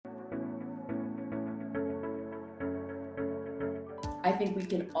I think we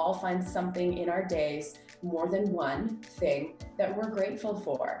can all find something in our days, more than one thing that we're grateful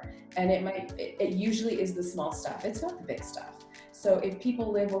for. And it usually is the small stuff. It's not the big stuff. So if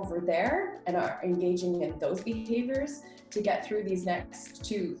people live over there and are engaging in those behaviors to get through these next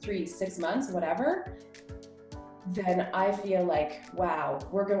 2, 3, 6 months, whatever, then I feel like, wow,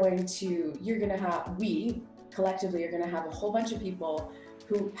 we collectively are gonna have a whole bunch of people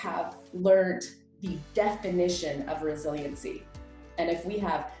who have learned the definition of resiliency. And if we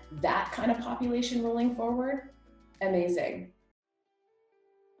have that kind of population rolling forward, amazing.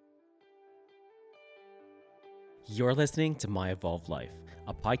 You're listening to My Evolved Life,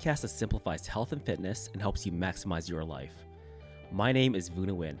 a podcast that simplifies health and fitness and helps you maximize your life. My name is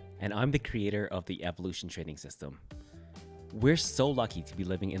Vuna Win, and I'm the creator of the Evolution Training System. We're so lucky to be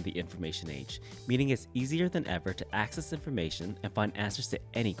living in the information age, meaning it's easier than ever to access information and find answers to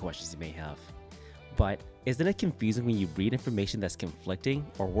any questions you may have. But isn't it confusing when you read information that's conflicting,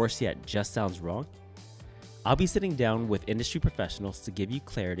 or worse yet, just sounds wrong? I'll be sitting down with industry professionals to give you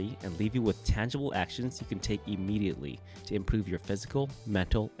clarity and leave you with tangible actions you can take immediately to improve your physical,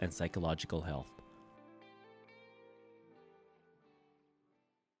 mental, and psychological health.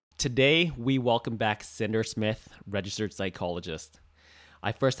 Today, we welcome back Cinder Smith, registered psychologist.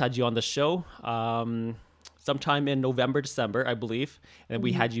 I first had you on the show sometime in November, December, I believe, and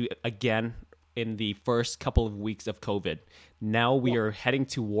we had you again in the first couple of weeks of COVID. Now we are heading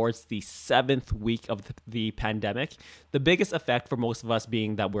towards the 7th week of the pandemic. The biggest effect for most of us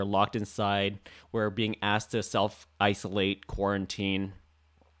being that we're locked inside, we're being asked to self-isolate, quarantine.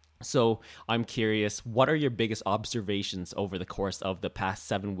 So I'm curious, what are your biggest observations over the course of the past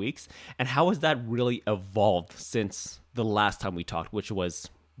 7 weeks? And how has that really evolved since the last time we talked, which was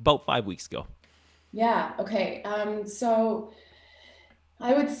about 5 weeks ago? Yeah, okay. So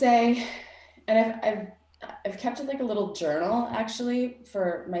I would say, and I've kept it like a little journal actually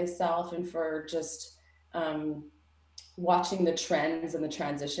for myself and for just watching the trends and the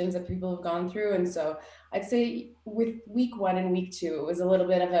transitions that people have gone through. And so I'd say with week 1 and week 2, it was a little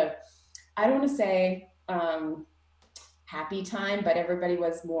bit of I don't want to say happy time, but everybody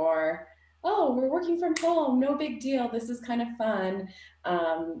was more, oh, we're working from home, no big deal, this is kind of fun.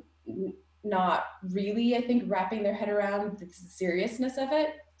 Not really, I think, wrapping their head around the seriousness of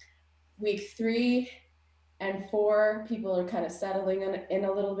it. Week 3 and 4, people are kind of settling in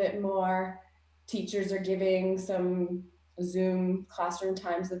a little bit more. Teachers are giving some Zoom classroom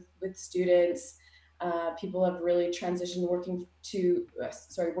times with students. People have really transitioned working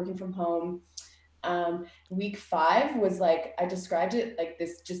from home. Week 5 was like, I described it like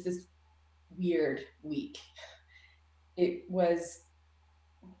this weird week. It was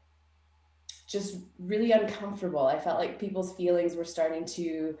just really uncomfortable. I felt like people's feelings were starting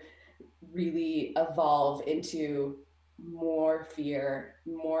to really evolve into more fear,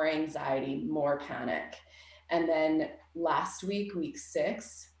 more anxiety, more panic. And then last week, week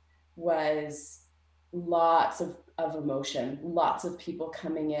 6, was lots of emotion, lots of people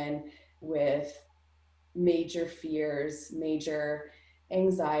coming in with major fears, major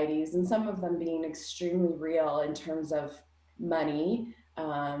anxieties, and some of them being extremely real in terms of money.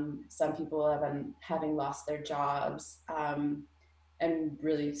 Some people having lost their jobs, and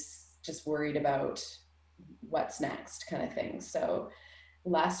really just worried about what's next kind of thing. So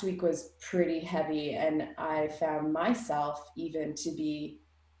last week was pretty heavy, and I found myself even to be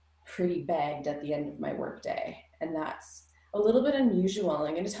pretty bagged at the end of my workday. And that's a little bit unusual. And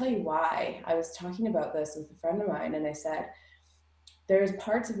I'm going to tell you why. I was talking about this with a friend of mine, and I said, there's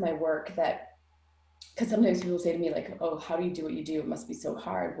parts of my work that, because sometimes people say to me like, oh, how do you do what you do? It must be so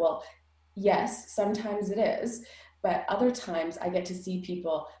hard. Well, yes, sometimes it is. But other times I get to see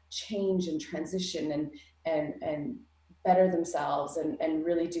people change and transition and better themselves and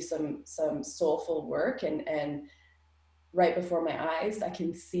really do some soulful work. And right before my eyes, I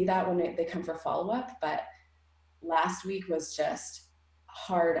can see that when they come for follow-up. But last week was just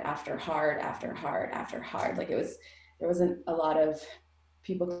hard after hard after hard after hard. Like there wasn't a lot of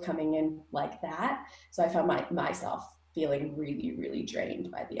people coming in like that. So I found myself feeling really, really drained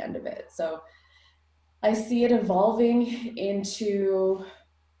by the end of it. So I see it evolving into,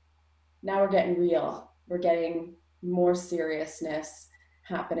 now we're getting real. We're getting more seriousness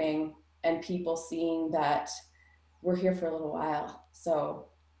happening and people seeing that we're here for a little while. So,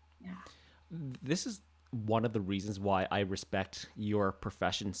 yeah. This is one of the reasons why I respect your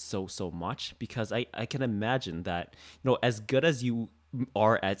profession so much, because I can imagine that, as good as you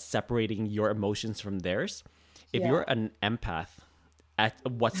are at separating your emotions from theirs, if you're an empath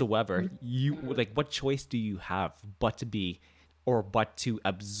whatsoever, you like, what choice do you have but to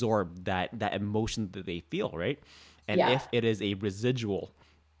absorb that emotion that they feel, right? And Yeah. if it is a residual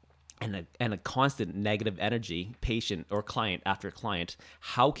and a constant negative energy, patient or client after client,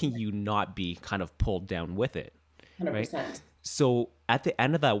 how can you not be kind of pulled down with it, right? 100%. So at the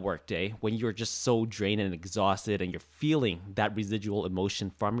end of that workday, when you're just so drained and exhausted and you're feeling that residual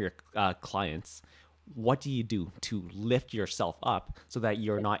emotion from your clients, what do you do to lift yourself up so that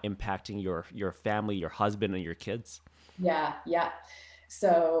you're not impacting your family, your husband, and your kids? Yeah, yeah.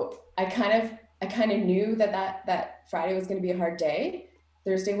 So I kind of knew that Friday was going to be a hard day.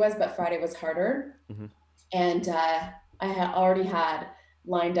 Thursday was, but Friday was harder. Mm-hmm. And I had already had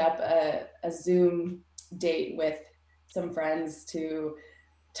lined up a Zoom date with some friends to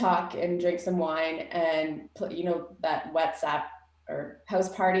talk and drink some wine and play, that WhatsApp or house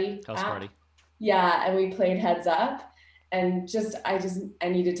party House app. party. Yeah, and we played heads up, and I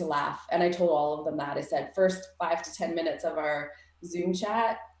needed to laugh, and I told all of them that. I said, first 5 to 10 minutes of our Zoom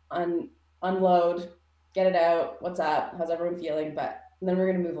chat, unload, get it out. What's up? How's everyone feeling? But then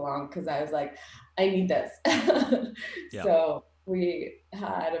we're gonna move along because I was like, I need this. Yeah. So we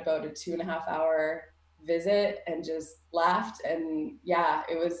had about a 2.5 hour visit and just laughed, and yeah,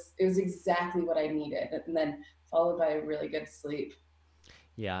 it was exactly what I needed, and then followed by a really good sleep.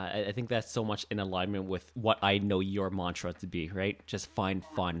 Yeah, I think that's so much in alignment with what I know your mantra to be, right? Just find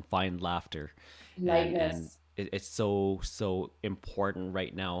fun, find laughter, and Lightness. it's so important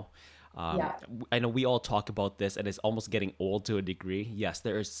right now. Yeah, I know we all talk about this, and it's almost getting old to a degree. Yes,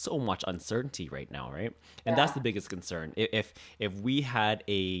 there is so much uncertainty right now, right? And that's yeah, the biggest concern. If we had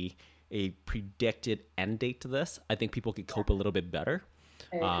a predicted end date to this, I think people could cope a little bit better.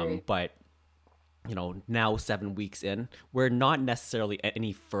 I agree. But now 7 weeks in, we're not necessarily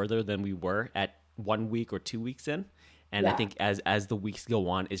any further than we were at 1 week or 2 weeks in. And I Yeah, think as the weeks go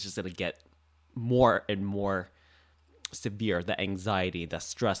on, it's just gonna get more and more severe. The anxiety, the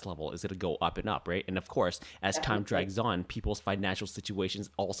stress level is gonna go up and up, right? And of course, as time definitely. drags on, people's financial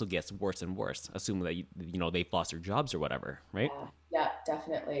situations also gets worse and worse, assuming that they've lost their jobs or whatever, right? Yeah, yeah,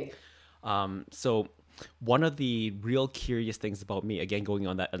 definitely. So one of the real curious things about me, again, going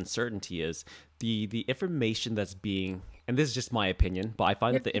on that uncertainty, is the information that's being, and this is just my opinion, but I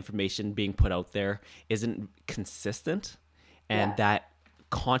find that the information being put out there isn't consistent, and Yeah. that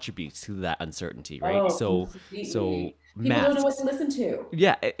contributes to that uncertainty, right? Oh, So completely. People don't know what masks, to listen to.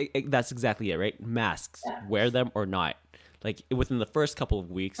 yeah, that's exactly it, right? Masks, Yeah. wear them or not. Like within the first couple of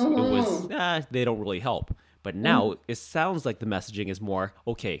weeks, it was Hmm. they don't really help. But Hmm. now it sounds like the messaging is more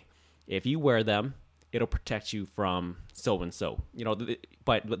okay. If you wear them, it'll protect you from so and so.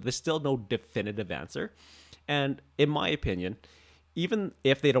 But there's still no definitive answer. And in my opinion, even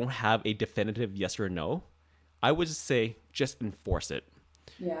if they don't have a definitive yes or no, I would just say just enforce it.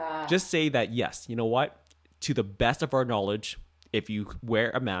 Yeah. Just say that yes, you know what? To the best of our knowledge, if you wear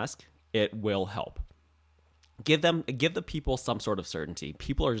a mask, it will help. Give the people some sort of certainty.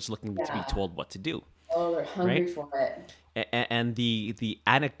 People are just looking to be Yeah. told what to do, Oh, they're right? hungry for it. And the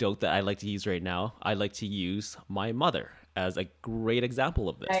anecdote that I like to use right now, I like to use my mother as a great example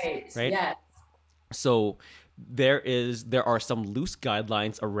of this, Right. right? Yes. So there are some loose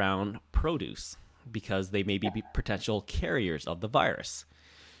guidelines around produce because they may be potential carriers of the virus.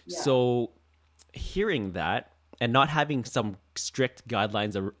 Yeah. So hearing that and not having some strict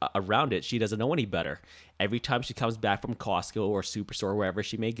guidelines around it, she doesn't know any better. Every time she comes back from Costco or Superstore, wherever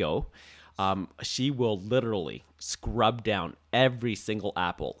she may go, she will literally scrub down every single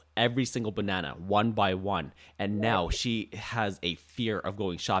apple, every single banana, one by one. And now Right. she has a fear of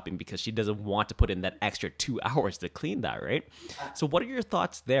going shopping because she doesn't want to put in that extra 2 hours to clean that, right? Yeah. So, what are your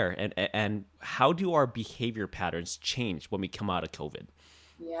thoughts there? And how do our behavior patterns change when we come out of COVID?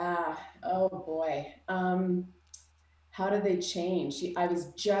 Yeah. Oh boy. How did they change? I was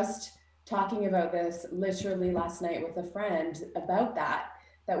just talking about this literally last night with a friend about that.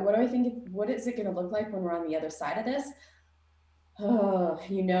 That what do I think? What is it going to look like when we're on the other side of this? Oh,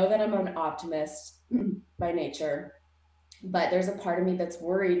 you know that I'm an optimist by nature, but there's a part of me that's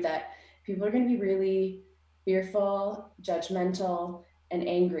worried that people are going to be really fearful, judgmental, and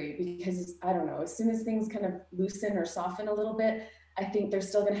angry because I don't know, as soon as things kind of loosen or soften a little bit, I think they're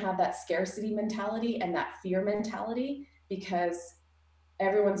still going to have that scarcity mentality and that fear mentality because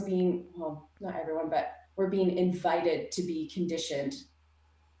everyone's being, well, not everyone, but we're being invited to be conditioned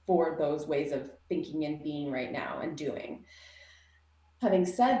for those ways of thinking and being right now and doing. Having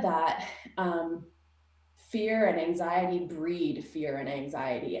said that, fear and anxiety breed fear and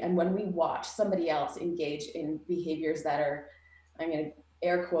anxiety. And when we watch somebody else engage in behaviors that are, I'm going to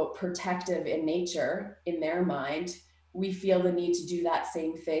air quote, protective in nature in their mind, we feel the need to do that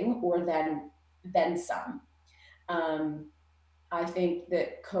same thing or then some. Um, I think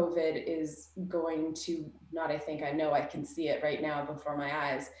that COVID is going to, not I think, I know I can see it right now before my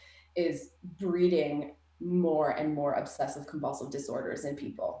eyes, is breeding more and more obsessive compulsive disorders in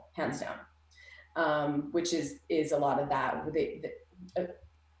people, hands down. Which is a lot of that.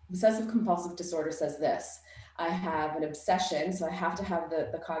 Obsessive compulsive disorder says this: I have an obsession, so I have to have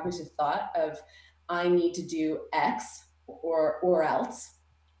the cognitive thought of I need to do X or else.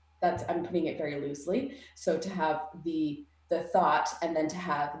 That's, I'm putting it very loosely. So to have the thought and then to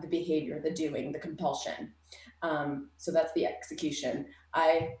have the behavior, the doing, the compulsion. So that's the execution.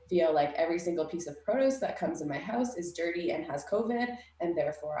 I feel like every single piece of produce that comes in my house is dirty and has COVID, and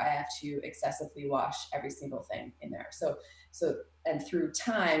therefore I have to excessively wash every single thing in there. So and through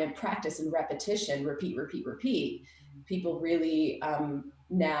time and practice and repetition, repeat, people really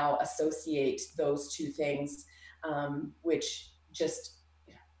now associate those two things, which just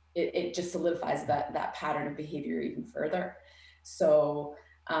it just solidifies that pattern of behavior even further. So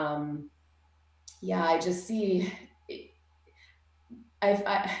yeah, I just see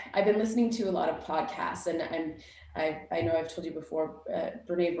I've been listening to a lot of podcasts, and I know I've told you before,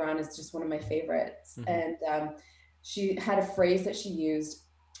 Brene Brown is just one of my favorites. Mm-hmm. And she had a phrase that she used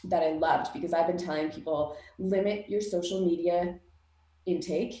that I loved, because I've been telling people, limit your social media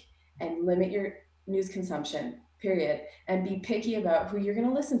intake and limit your news consumption, period, and be picky about who you're going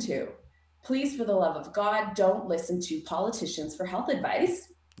to listen to. Please, for the love of God, don't listen to politicians for health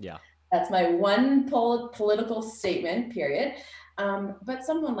advice. Yeah. That's my one political statement, period. But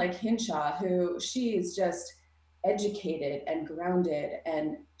someone like Hinshaw, who she is just educated and grounded,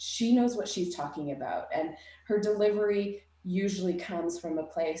 and she knows what she's talking about, and her delivery usually comes from a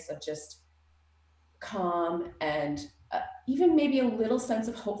place of just calm and even maybe a little sense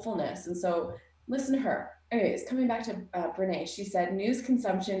of hopefulness. And so listen to her. Anyways, coming back to Brene, she said news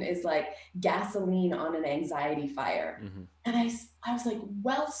consumption is like gasoline on an anxiety fire. Mm-hmm. And I was like,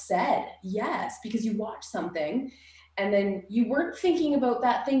 well said. Yes, because you watch something and then you weren't thinking about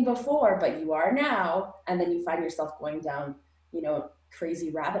that thing before, but you are now. And then you find yourself going down,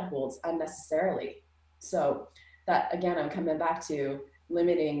 crazy rabbit holes unnecessarily. So that, again, I'm coming back to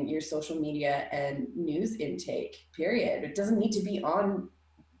limiting your social media and news intake, period. It doesn't need to be on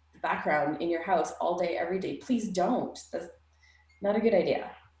the background in your house all day, every day. Please don't. That's not a good idea.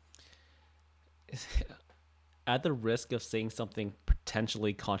 At the risk of saying something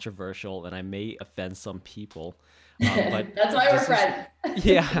potentially controversial, and I may offend some people, but That's why we're this is, friends.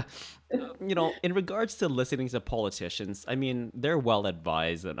 yeah, in regards to listening to politicians, I mean, they're well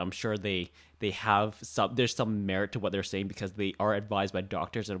advised, and I'm sure they have there's some merit to what they're saying because they are advised by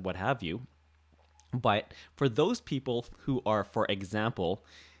doctors and what have you. But for those people who are, for example,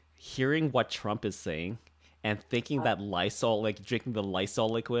 hearing what Trump is saying and thinking that Lysol, like drinking the Lysol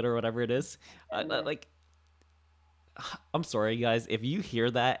liquid or whatever it is, like, I'm sorry, guys. If you hear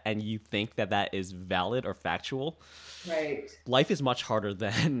that and you think that that is valid or factual, Right. life is much harder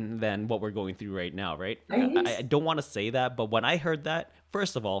than what we're going through right now, right? Right. I don't want to say that, but when I heard that,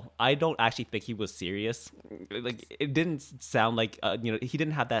 first of all, I don't actually think he was serious. Like, it didn't sound like he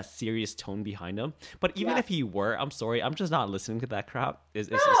didn't have that serious tone behind him. But even Yeah. if he were, I'm sorry, I'm just not listening to that crap. No, It's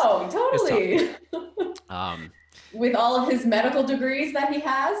tough. totally. With all of his medical degrees that he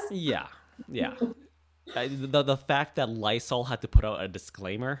has. Yeah, yeah. The fact that Lysol had to put out a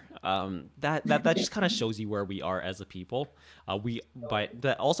disclaimer, that just kind of shows you where we are as a people. But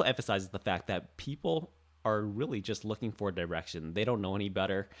that also emphasizes the fact that people are really just looking for direction. They don't know any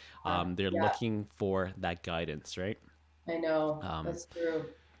better. They're Yeah, looking for that guidance, right? I know. Um, That's true.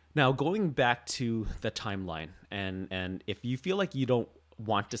 Now, going back to the timeline, and if you feel like you don't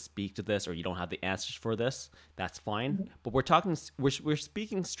want to speak to this or you don't have the answers for this, that's fine. But we're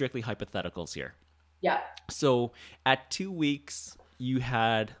speaking strictly hypotheticals here. Yeah. So at 2 weeks, you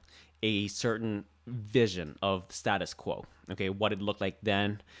had a certain vision of the status quo. Okay, what it looked like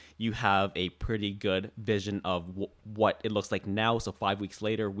then. You have a pretty good vision of what it looks like now. So 5 weeks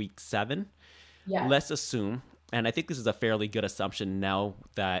later, week 7. Yeah. Let's assume, and I think this is a fairly good assumption now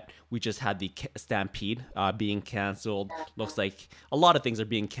that we just had the Stampede being canceled. Looks like a lot of things are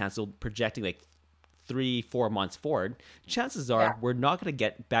being canceled, projecting like 3-4 months forward. Chances are Yeah. we're not going to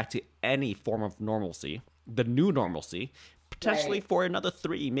get back to any form of normalcy, the new normalcy, potentially Right. for another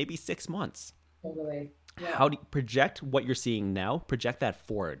 3, maybe 6 months. Totally. Yeah. How do you project what you're seeing now? Project that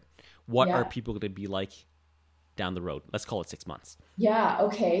forward. What are Yeah. people going to be like down the road? Let's call it 6 months. Yeah.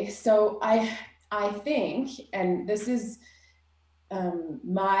 Okay. So I think, and this is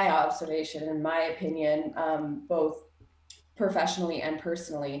my observation and my opinion, both professionally and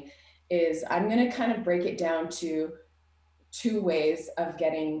personally, is I'm going to kind of break it down to two ways of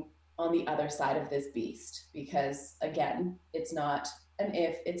getting on the other side of this beast, because again, it's not an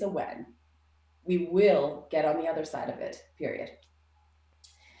if, it's a when. We will get on the other side of it, period.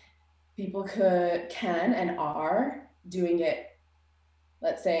 People can and are doing it,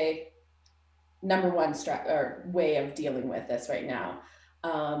 let's say, number one or way of dealing with this right now.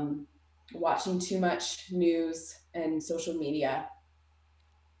 um, Watching too much news and social media,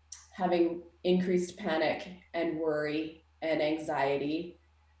 having increased panic and worry and anxiety,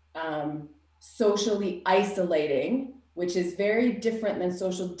 socially isolating, which is very different than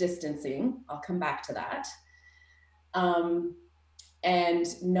social distancing. I'll come back to that. Um, and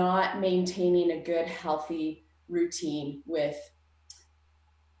not maintaining a good, healthy routine with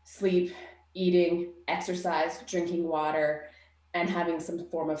sleep, eating, exercise, drinking water, and having some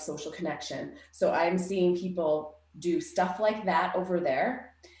form of social connection. So I'm seeing people do stuff like that over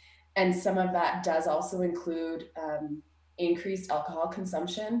there. And some of that does also include increased alcohol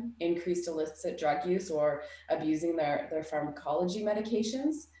consumption, increased illicit drug use, or abusing their pharmacology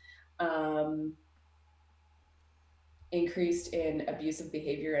medications, um, increased in abusive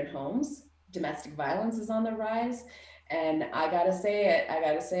behavior in homes. Domestic violence is on the rise. And I gotta say it, and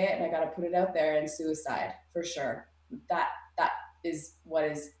I gotta put it out there, and suicide for sure. That is what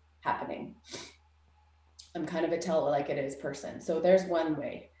is happening. I'm kind of a tell it like it is person. So there's one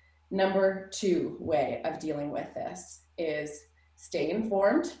way. Number two way of dealing with this is stay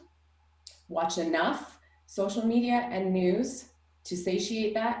informed, watch enough social media and news to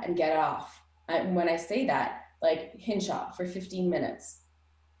satiate that and get off. When I say that, like hinge off for 15 minutes,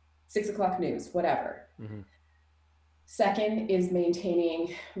 6 o'clock news, whatever. Mm-hmm. Second is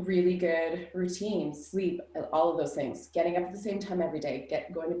maintaining really good routines, sleep, all of those things. Getting up at the same time every day,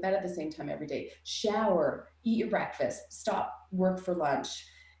 going to bed at the same time every day, shower, eat your breakfast, stop work for lunch,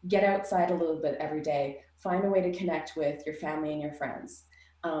 get outside a little bit every day, find a way to connect with your family and your friends.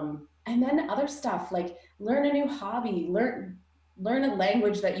 And then other stuff like learn a new hobby, learn a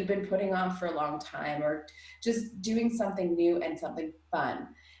language that you've been putting off for a long time, or just doing something new and something fun.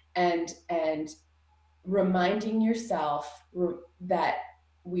 And reminding yourself that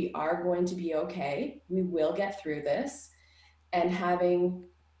we are going to be okay. We will get through this. And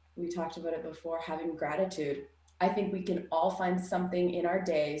we talked about it before, having gratitude. I think we can all find something in our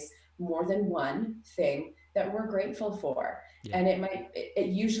days, more than one thing that we're grateful for. Yeah. And it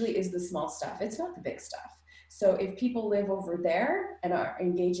usually is the small stuff. It's not the big stuff. So if people live over there and are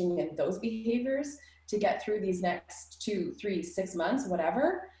engaging in those behaviors to get through these next 2, 3, 6 months,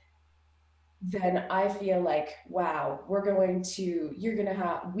 whatever, then I feel like, wow,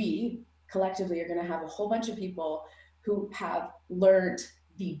 we collectively are going to have a whole bunch of people who have learned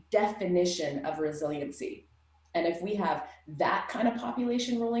the definition of resiliency. And if we have that kind of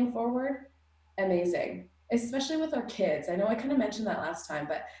population rolling forward, amazing, especially with our kids. I know I kind of mentioned that last time,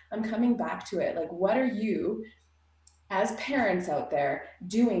 but I'm coming back to it. Like, what are you as parents out there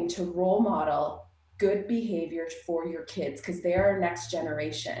doing to role model good behavior for your kids? Because they are our next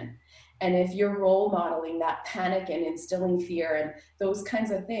generation. And if you're role modeling that panic and instilling fear and those kinds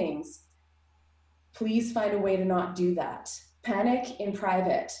of things, please find a way to not do that. Panic in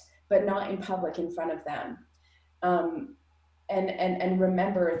private, but not in public in front of them. And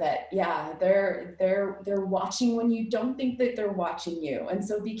remember that, yeah, they're watching when you don't think that they're watching you. And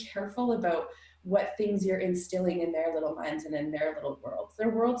so be careful about what things you're instilling in their little minds and in their little worlds. Their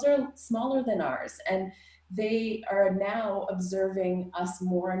worlds are smaller than ours, and they are now observing us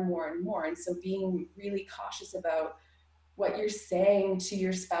more and more and more. And so being really cautious about what you're saying to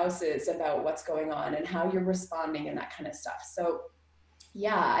your spouses about what's going on and how you're responding and that kind of stuff. So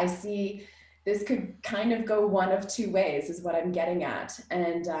yeah, I see this could kind of go one of two ways is what I'm getting at.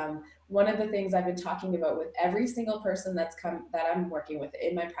 And one of the things I've been talking about with every single person that I'm working with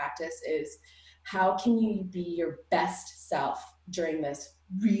in my practice is, how can you be your best self during this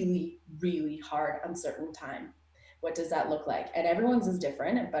really, really hard, uncertain time? What does that look like? And everyone's is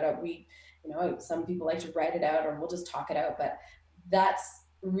different, but some people like to write it out, or we'll just talk it out. But that's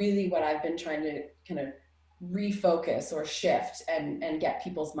really what I've been trying to kind of refocus or shift and get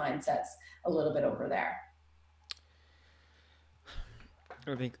people's mindsets a little bit over there.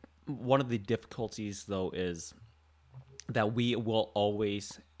 I think one of the difficulties, though, is that we will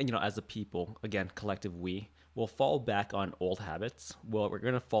always, as a people, again, collective we, will fall back on old habits. Well, we're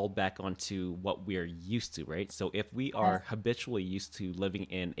going to fall back onto what we're used to, right? So if we are habitually used to living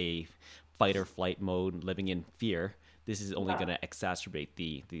in a fight or flight mode, living in fear, this is only going to exacerbate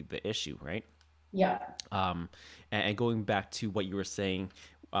the issue, right? Yeah. And going back to what you were saying,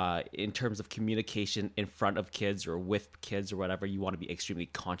 in terms of communication in front of kids or with kids or whatever, you want to be extremely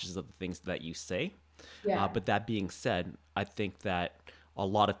conscious of the things that you say. Yeah. But that being said, I think that a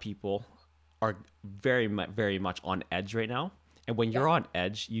lot of people are very much on edge right now. And when Yeah. you're on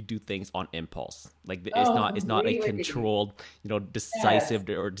edge, you do things on impulse. Like Oh, it's not a completely. controlled, Yes. decisive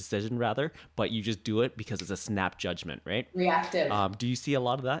or decision rather, but you just do it because it's a snap judgment, right? Reactive. Do you see a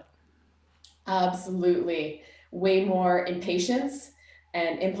lot of that? Absolutely. Way more impatience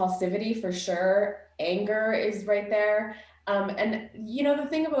and impulsivity for sure. Anger is right there. And the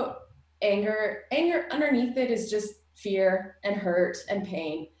thing about anger underneath it is just fear and hurt and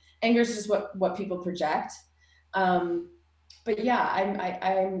pain. Anger is just what people project. Um, but yeah,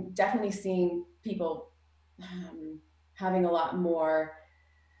 I'm definitely seeing people having a lot more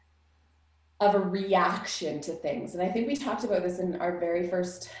of a reaction to things. And I think we talked about this in our very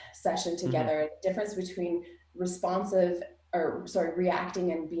first session Mm-hmm. together, the difference between responsive or sorry,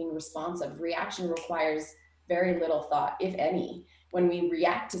 reacting and being responsive. Reaction requires very little thought, if any. When we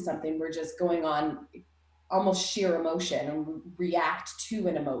react to something, we're just going on almost sheer emotion and react to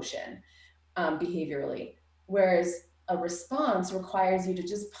an emotion behaviorally. Whereas a response requires you to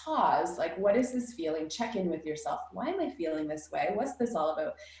just pause, like, what is this feeling? Check in with yourself. Why am I feeling this way? What's this all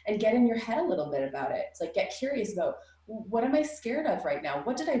about? And get in your head a little bit about it. It's like, get curious about, what am I scared of right now?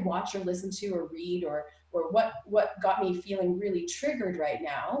 What did I watch or listen to or read, or what got me feeling really triggered right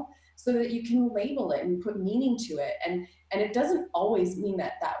now? So that you can label it and put meaning to it. And it doesn't always mean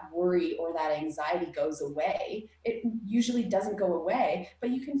that that worry or that anxiety goes away. It usually doesn't go away, but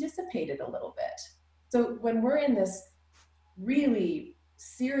you can dissipate it a little bit. So when we're in this really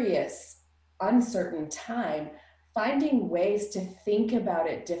serious, uncertain time, finding ways to think about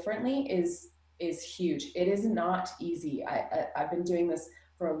it differently is huge. It is not easy. I've been doing this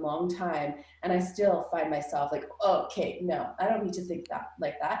for a long time, and I still find myself like, oh, okay, no, I don't need to think that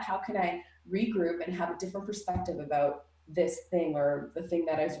like that. How can I regroup and have a different perspective about this thing or the thing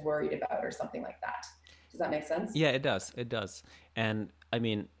that I was worried about or something like that? Does that make sense? Yeah, it does. It does. And I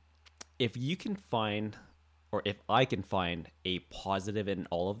mean, if you can find, or if I can find a positive in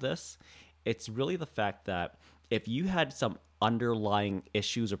all of this, it's really the fact that if you had some underlying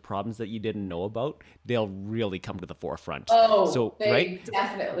issues or problems that you didn't know about, they'll really come to the forefront. Oh, So, right, they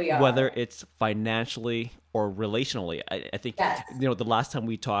definitely whether are. it's financially or relationally, I think, Yes. the last time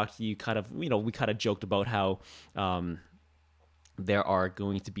we talked, you kind of, we kind of joked about how, um, there are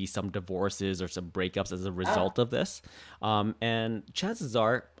going to be some divorces or some breakups as a Yeah. result of this. And chances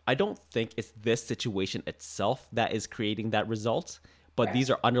are, I don't think it's this situation itself that is creating that result, but these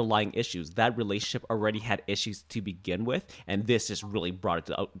Correct. are underlying issues. That relationship already had issues to begin with, and this just really brought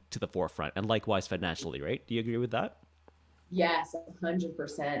it out to the forefront. And likewise, financially, right? Do you agree with that? Yes,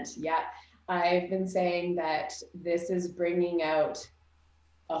 100%. Yeah. I've been saying that this is bringing out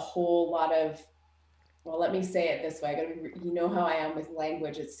a whole lot of, well, let me say it this way. I gotta be, you know how I am with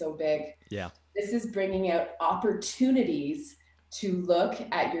language, it's so big. Yeah. This is bringing out opportunities to look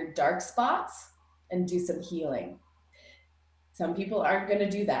at your dark spots and do some healing. Some people aren't going to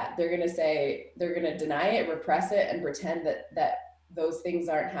do that. They're going to say, they're going to deny it, repress it, and pretend that those things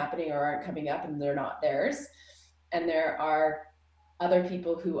aren't happening or aren't coming up and they're not theirs. And there are other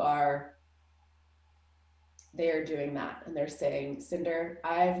people who are, they are doing that, and they're saying, Cinder,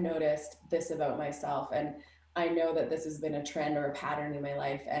 I've noticed this about myself, and I know that this has been a trend or a pattern in my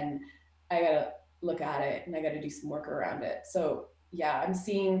life, and I gotta look at it and I gotta do some work around it. So yeah, I'm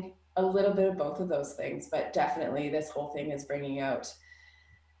seeing a little bit of both of those things, but definitely this whole thing is bringing out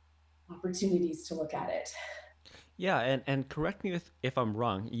opportunities to look at it. Yeah, and correct me if I'm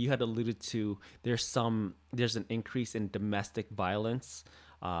wrong. You had alluded to there's an increase in domestic violence,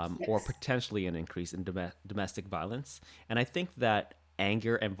 or Yes. potentially an increase in domestic violence, and I think that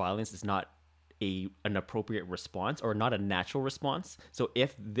anger and violence is not a an appropriate response or not a natural response. So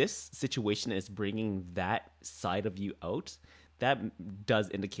if this situation is bringing that side of you out, that does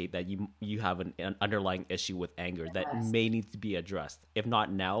indicate that you have an underlying issue with anger that Yes, may need to be addressed. If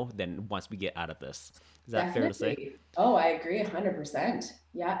not now, then once we get out of this. Is that fair to say? definitely. Oh, I agree 100%.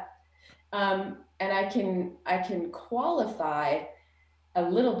 Yeah. And I can qualify a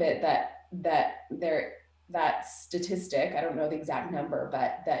little bit that statistic, I don't know the exact number,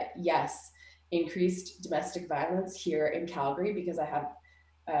 but that yes, increased domestic violence here in Calgary, because I have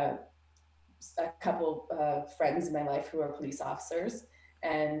uh, a couple friends in my life who are police officers,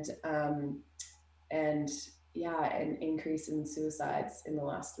 and and yeah, an increase in suicides in the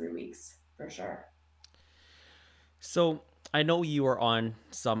last 3 weeks for sure. So I know you are on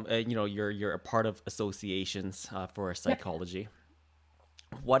some, you're a part of associations for Yep. psychology.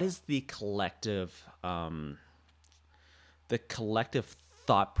 What is the collective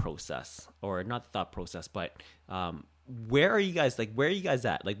thought process, or not thought process, but where are you guys, like, where are you guys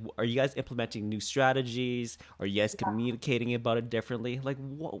at? Like, are you guys implementing new strategies? Are you guys communicating about it differently? Like,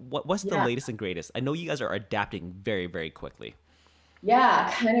 what's the Yeah. latest and greatest? I know you guys are adapting very, very quickly.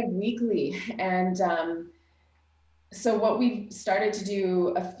 Yeah, kind of weekly. And so what we've started to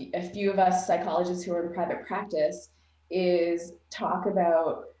do, a few of us psychologists who are in private practice, is talk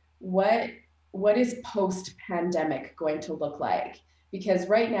about what what is post pandemic going to look like, because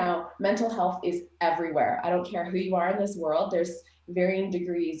right now mental health is everywhere. I don't care who you are in this world, there's varying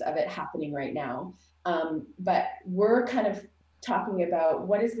degrees of it happening right now. But we're kind of talking about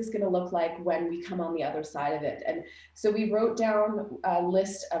what is this going to look like when we come on the other side of it. And so we wrote down a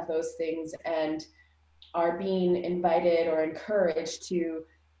list of those things and are being invited or encouraged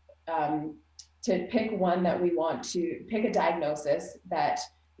um, to pick one that we want to pick, a diagnosis that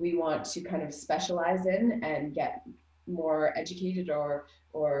we want to kind of specialize in and get more educated or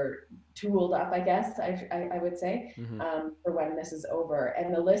tooled up, I guess I would say, Hmm. for when this is over.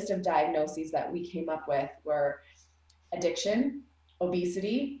 And the list of diagnoses that we came up with were addiction,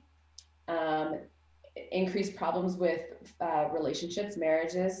 obesity, um, increased problems with relationships,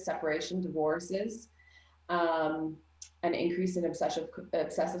 marriages, separation, divorces, um, an increase in obsessive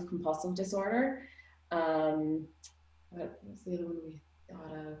compulsive disorder. Um, what was the other one we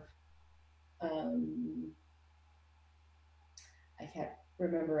thought of? I can't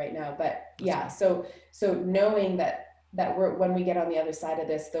remember right now, but That's yeah. fine. So knowing that we're, when we get on the other side of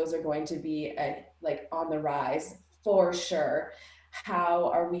this, those are going to be like on the rise for sure. How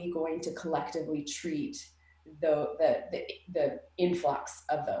are we going to collectively treat the influx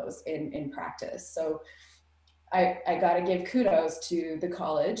of those in practice? So I got to give kudos to the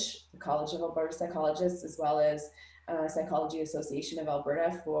College of Alberta Psychologists, as well as Psychology Association of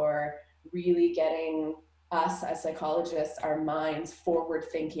Alberta, for really getting us as psychologists, our minds forward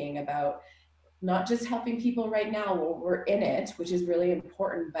thinking about not just helping people right now while we're in it, which is really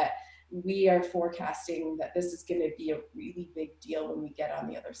important, but we are forecasting that this is going to be a really big deal when we get on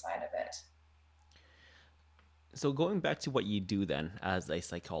the other side of it. So going back to what you do then as a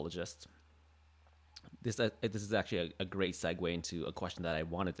psychologist, this is actually a great segue into a question that I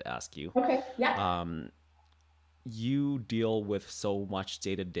wanted to ask you. Okay. Yeah. You deal with so much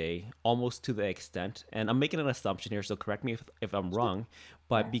day to day, almost to the extent, and I'm making an assumption here, so correct me if I'm wrong,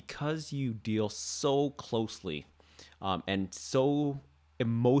 but Yeah. because you deal so closely and so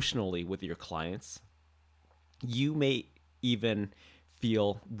emotionally with your clients, you may even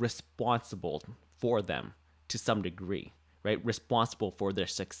feel responsible for them to some degree, right? Responsible for their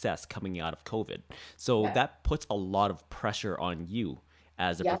success coming out of COVID. So Yeah. that puts a lot of pressure on you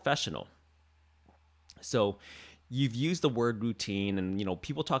as a Yeah. professional. So you've used the word routine, and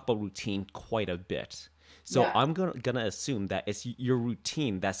people talk about routine quite a bit. So Yeah. I'm gonna assume that it's your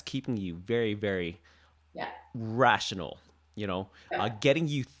routine that's keeping you very, very Yeah. rational. Yeah. Getting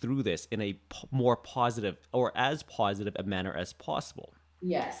you through this in a more positive, or as positive a manner as possible.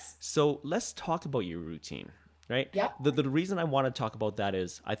 Yes. So let's talk about your routine, right? Yeah. The reason I want to talk about that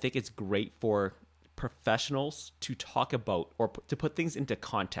is I think it's great for professionals to talk about, or to put things into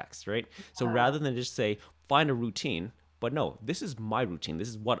context, right? So rather than just say, find a routine, but no, this is my routine. This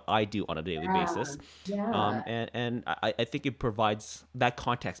is what I do on a daily Yeah. basis. Yeah. And I think it provides that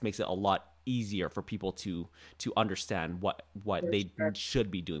context, makes it a lot easier for people to understand what For they sure.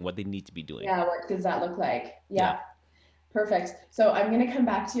 should be doing, what they need to be doing. Yeah, what does that look like? Yeah. Yeah, perfect. So I'm going to come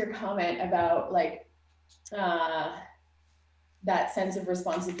back to your comment about like uh, that sense of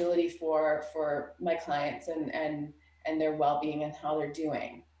responsibility for my clients and their well-being and how they're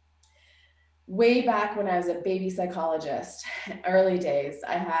doing. Way back when I was a baby psychologist, early days,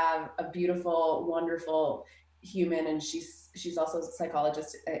 I have a beautiful, wonderful human, and she's also a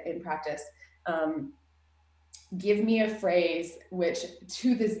psychologist in practice. Um, Give me a phrase which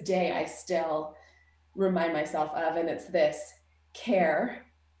to this day I still remind myself of, and it's this: care,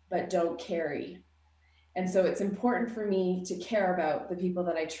 but don't carry. And so it's important for me to care about the people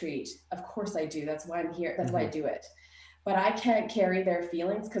that I treat. Of course I do. That's why I'm here. That's why I Hmm. do it. But I can't carry their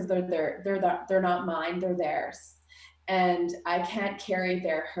feelings because they're not mine, they're theirs. And I can't carry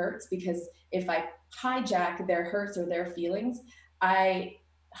their hurts, because if I hijack their hurts or their feelings, I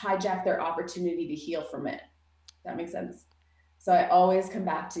hijack their opportunity to heal from it. That makes sense. So I always come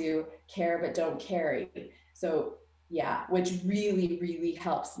back to care but don't carry. So yeah, which really, really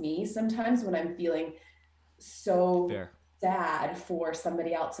helps me sometimes when I'm feeling so Fair. sad for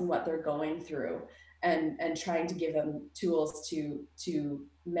somebody else and what they're going through, and trying to give them tools to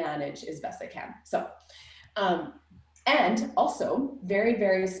manage as best I can. So um and also very,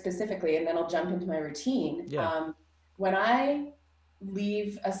 very specifically, and then I'll jump into my routine. Yeah. When I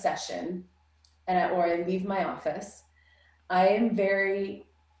leave a session or I leave my office, I am very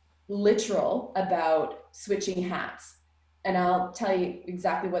literal about switching hats. And I'll tell you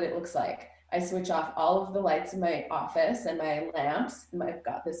exactly what it looks like. I switch off all of the lights in my office and my lamps. And I've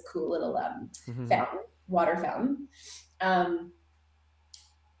got this cool little Hmm. fountain, water fountain. Um,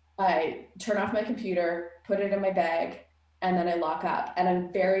 I turn off my computer, put it in my bag, and then I lock up. And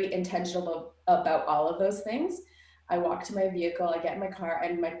I'm very intentional about all of those things. I walk to my vehicle, I get in my car,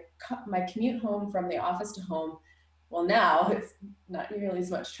 and my commute home from the office to home. Well, now it's not nearly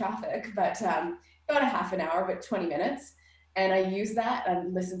as much traffic, but about a half an hour, but 20 minutes. And I use that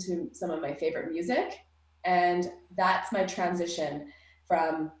and listen to some of my favorite music. And that's my transition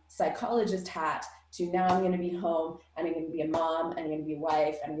from psychologist hat to now I'm going to be home and I'm going to be a mom and I'm going to be a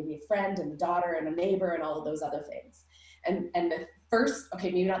wife and I'm going to be a friend and a daughter and a neighbor and all of those other things. And the first, okay,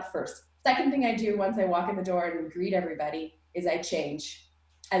 maybe not the first, second thing I do once I walk in the door and greet everybody is I change.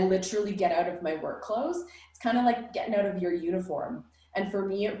 I literally get out of my work clothes. It's kind of like getting out of your uniform. And for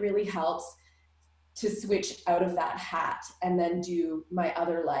me, it really helps to switch out of that hat and then do my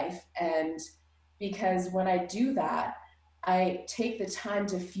other life. And because when I do that, I take the time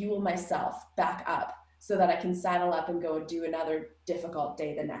to fuel myself back up so that I can saddle up and go do another difficult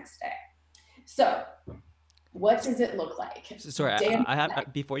day the next day. So, what does it look like? Sorry, Dan, I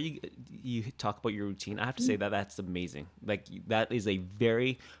have before you talk about your routine, I have to say that that's amazing. Like that is a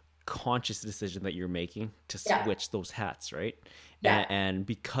very conscious decision that you're making to yeah, switch those hats, right? yeah, And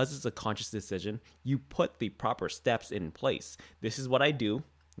because it's a conscious decision, you put the proper steps in place. This is what I do.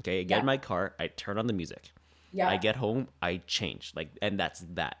 Okay, I get yeah, in my car, I turn on the music. I yeah, get home, I change. Like, and that's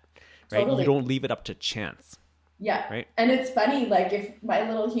that, right? You totally. don't leave it up to chance, Yeah. right? And it's funny, like if my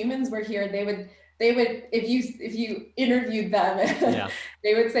little humans were here, they would if you interviewed them, Yeah,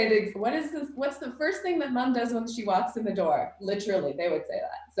 they would say, what is this? What's the first thing that mom does when she walks in the door? Literally, they would say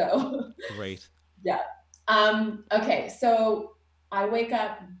that. So great. yeah. Okay, so I wake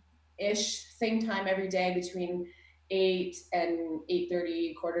up ish same time every day between 8 and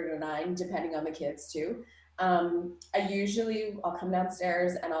 8:30, quarter to 9, depending on the kids too. I'll come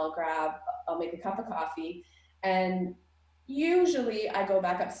downstairs and I'll make a cup of coffee, and usually I go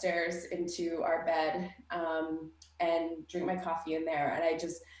back upstairs into our bed and drink my coffee in there, and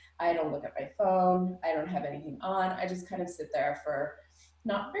I don't look at my phone. I don't have anything on. I just kind of sit there for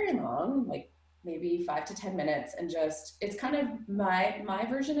not very long, like maybe 5 to 10 minutes, and just it's kind of my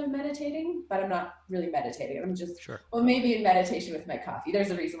version of meditating, but I'm not really meditating. I'm just Sure. well, maybe in meditation with my coffee. There's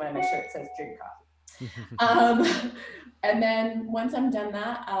a reason why my shirt says drink coffee. And then once I'm done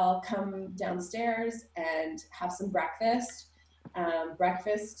that, I'll come downstairs and have some breakfast.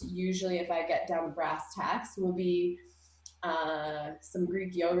 Breakfast, usually, if I get down to brass tacks, will be some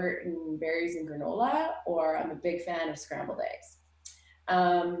Greek yogurt and berries and granola, or I'm a big fan of scrambled eggs.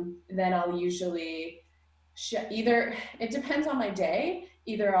 Then I'll usually either, it depends on my day.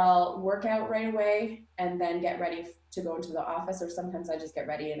 Either I'll work out right away and then get ready to go into the office, or sometimes I just get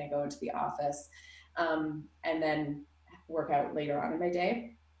ready and I go into the office and then work out later on in my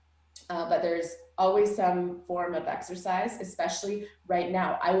day. But there's always some form of exercise, especially right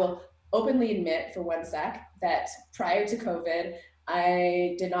now. I will openly admit for one sec that prior to COVID,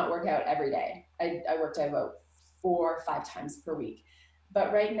 I did not work out every day. I worked out about 4 or 5 times per week.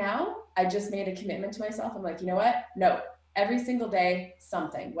 But right now, I just made a commitment to myself. I'm like, you know what? No, every single day,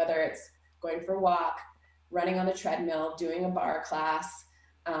 something, whether it's going for a walk, running on the treadmill, doing a bar class,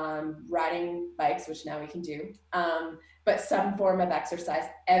 riding bikes, which now we can do, but some form of exercise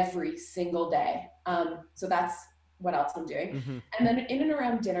every single day. So that's what else I'm doing. Hmm. And then in and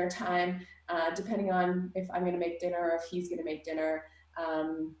around dinner time, depending on if I'm going to make dinner or if he's going to make dinner,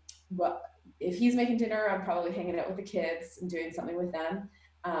 what if he's making dinner, I'm probably hanging out with the kids and doing something with them,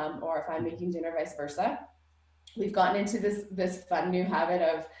 or if I'm making dinner, vice versa. We've gotten into this fun new habit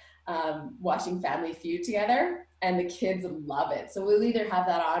of watching Family Feud together, and the kids love it. So we'll either have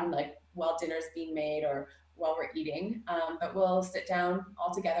that on like while dinner's being made or while we're eating, but we'll sit down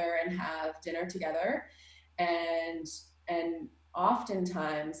all together and have dinner together, and and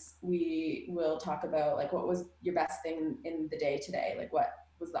oftentimes we will talk about like what was your best thing in the day today, like what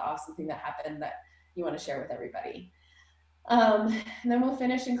was the awesome thing that happened that you want to share with everybody. And then we'll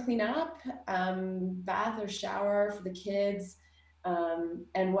finish and clean up, bath or shower for the kids.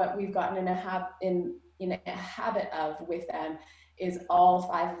 And what we've gotten in a habit of with them is all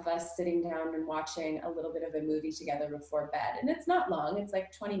five of us sitting down and watching a little bit of a movie together before bed. And it's not long; it's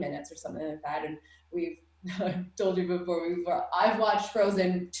like 20 minutes or something like that. And we've told you before, I've watched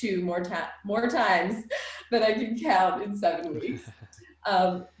Frozen 2 more times than I can count in 7 weeks.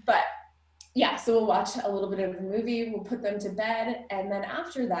 But yeah, so we'll watch a little bit of the movie, we'll put them to bed, and then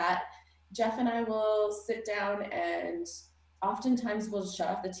after that, Jeff and I will sit down and oftentimes we'll shut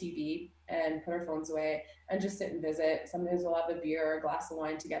off the TV and put our phones away and just sit and visit. Sometimes we'll have a beer or a glass of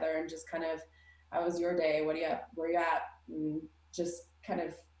wine together and just kind of, how was your day? What are you up? Where are you at? And just kind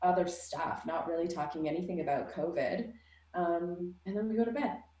of other stuff, not really talking anything about COVID. And then we go to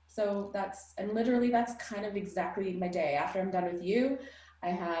bed. So and literally that's kind of exactly my day. After I'm done with you, I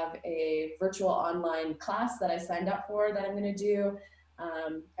have a virtual online class that I signed up for that I'm going to do. I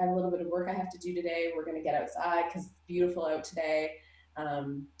have a little bit of work I have to do today. We're going to get outside because it's beautiful out today.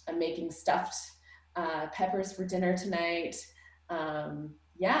 I'm making stuffed peppers for dinner tonight.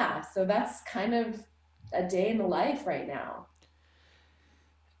 Yeah, so that's kind of a day in the life right now.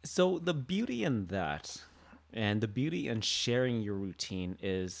 So the beauty in that, and the beauty in sharing your routine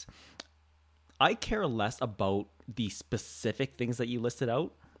is, I care less about the specific things that you listed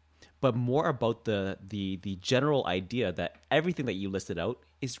out, but more about the general idea that everything that you listed out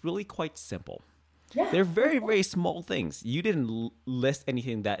is really quite simple. Yeah, They're very, very small things. You didn't list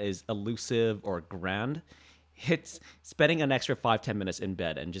anything that is elusive or grand. It's spending an extra 5-10 minutes in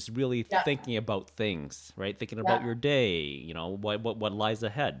bed and just really yeah, thinking about things, right? Thinking about yeah, your day, what lies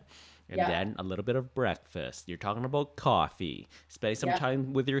ahead. And yeah, then a little bit of breakfast. You're talking about coffee, spending some yeah,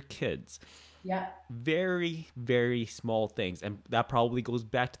 time with your kids. yeah, Very, very small things. And that probably goes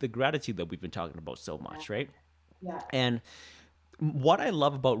back to the gratitude that we've been talking about so much, right? yeah, And what I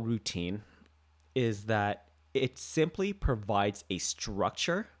love about routine is that it simply provides a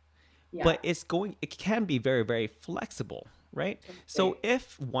structure, yeah, but it can be very, very flexible, right? So totally.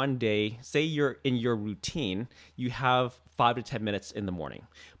 if one day, say you're in your routine, you have 5 to 10 minutes in the morning,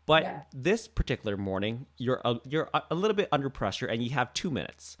 but Yeah, this particular morning you're a little bit under pressure and you have 2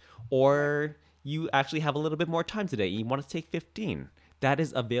 minutes, right, or you actually have a little bit more time today and you want to take 15. That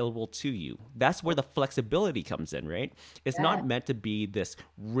is available to you. That's where the flexibility comes in, right? It's yeah. not meant to be this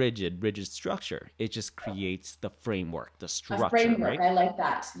rigid structure. It just creates the framework, the A structure, framework. right? I like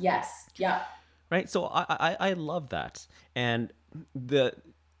that. Yes. Yeah. Right. So I love that. And the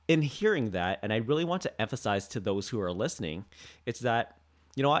in hearing that, and I really want to emphasize to those who are listening, it's that,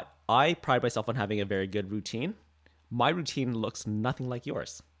 you know what, I pride myself on having a very good routine. My routine looks nothing like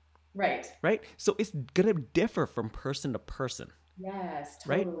yours, Right. right? So it's gonna differ from person to person, Yes,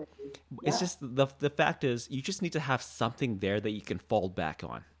 right? totally. It's Yep. just the fact is, you just need to have something there that you can fall back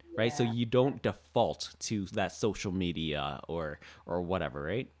on, right? So Yeah. you don't default to that social media or whatever,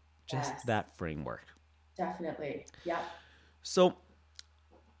 right? Just Yes. that framework. Definitely. Yep. So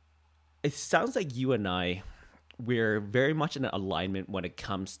it sounds like you and I, we're very much in alignment when it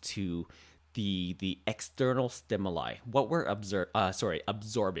comes to the external stimuli, what we're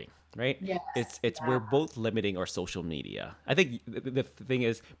absorbing, right? Yes. It's Yeah. we're both limiting our social media. I think the thing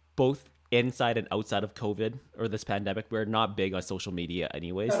is, both inside and outside of COVID or this pandemic, we're not big on social media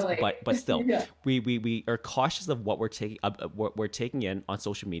anyways, Totally. but still, Yeah. we are cautious of what we're taking in on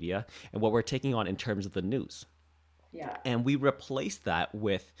social media and what we're taking on in terms of the news, Yeah. and we replace that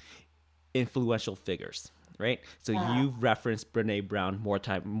with influential figures, right? So Yeah. you've referenced Brene Brown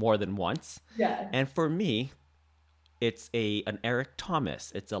more than once, Yeah. and for me, it's an Eric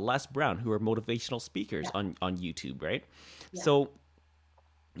Thomas, it's a Les Brown, who are motivational speakers Yeah. on YouTube, right? Yeah. So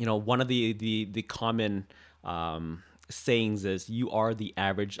one of the common sayings is, you are the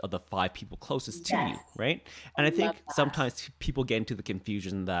average of the five people closest to Yes. you, right? I And I love think that. sometimes people get into the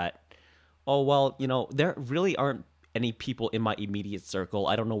confusion that, oh, well, there really aren't any people in my immediate circle.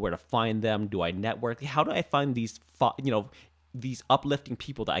 I don't know where to find them. Do I network? How do I find these uplifting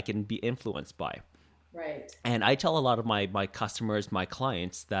people that I can be influenced by? Right. And I tell a lot of my customers, my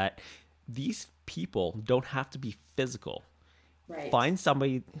clients, that these people don't have to be physical. Right. Find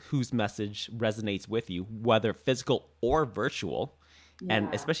somebody whose message resonates with you, whether physical or virtual. And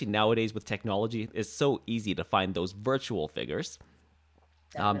Yeah. especially nowadays with technology, it's so easy to find those virtual figures.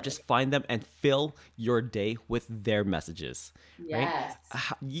 Definitely. Just find them and fill your day with their messages, right?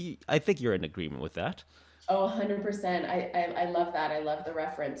 Yes. I think you're in agreement with that. Oh, 100%. I love that. I love the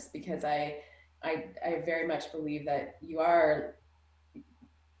reference because I very much believe that you are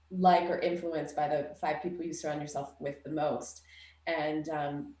like or influenced by the five people you surround yourself with the most. And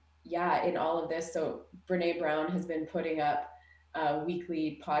yeah, in all of this, so Brene Brown has been putting up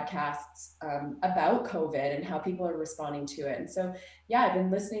weekly podcasts about COVID and how people are responding to it. And so, yeah, I've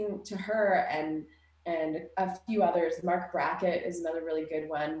been listening to her and a few others. Mark Brackett is another really good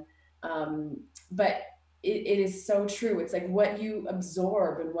one. But it is so true. It's like what you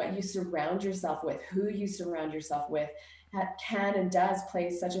absorb and what you surround yourself with, who you surround yourself with, can and does play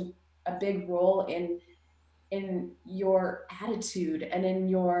such a big role in your attitude and in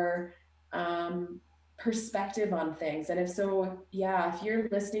your perspective on things. And if you're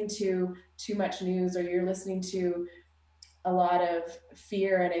listening to too much news or you're listening to a lot of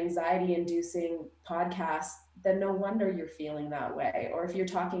fear and anxiety inducing podcasts, then no wonder you're feeling that way. Or if you're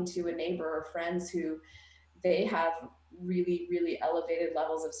talking to a neighbor or friends who they have really, really elevated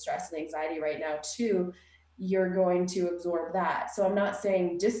levels of stress and anxiety right now too, you're going to absorb that. So I'm not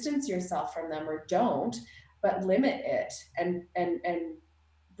saying distance yourself from them or don't, but limit it and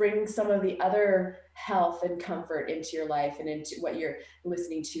bring some of the other health and comfort into your life and into what you're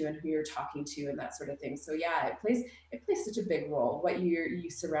listening to and who you're talking to and that sort of thing. So yeah, it plays such a big role what you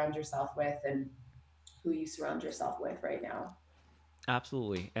surround yourself with and who you surround yourself with right now.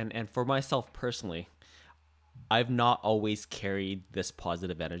 Absolutely. And for myself personally, I've not always carried this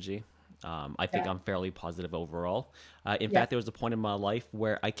positive energy. I think Yeah. I'm fairly positive overall. In Yeah. fact, there was a point in my life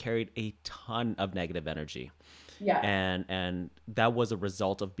where I carried a ton of negative energy, Yeah. and that was a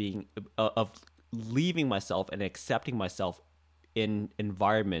result of being of leaving myself and accepting myself in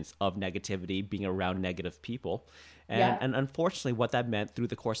environments of negativity, being around negative people, Yeah. and unfortunately, what that meant through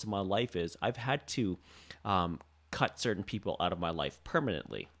the course of my life is I've had to cut certain people out of my life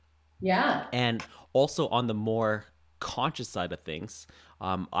permanently. Yeah. And also on the more conscious side of things,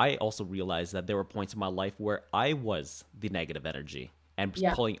 I also realized that there were points in my life where I was the negative energy and was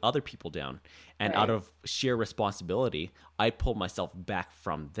Yeah. pulling other people down. And out Right. of sheer responsibility, I pulled myself back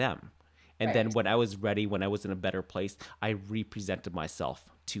from them. And then Right. when I was ready, when I was in a better place, I represented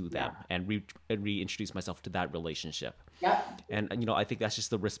myself to Yeah. them and reintroduced myself to that relationship. Yep. And I think that's just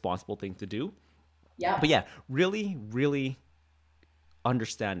the responsible thing to do. But Yep. yeah, really, really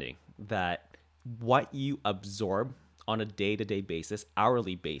understanding that what you absorb on a day-to-day basis,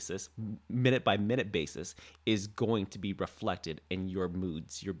 hourly basis, minute by minute basis is going to be reflected in your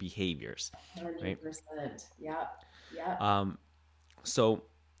moods, your behaviors, right? 100%. Yep. Yep. So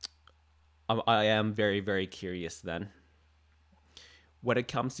I am very, very curious then when it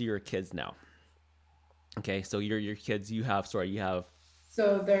comes to your kids now. Okay, so your kids, you have So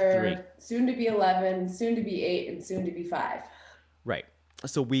three. they're soon to be 11, soon to be 8, and soon to be 5. Right.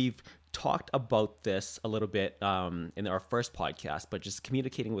 So we've talked about this a little bit in our first podcast, but just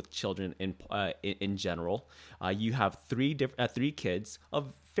communicating with children in general. You have three kids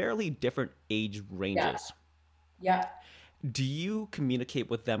of fairly different age Yeah. ranges. Yep. Do you communicate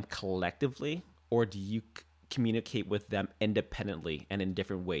with them collectively, or do you communicate with them independently and in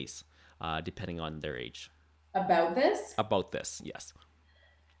different ways, depending on their age? About this? About this, yes.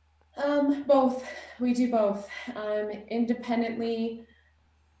 Both. We do both. Independently,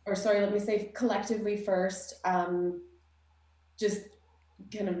 or sorry, let me say collectively first. Just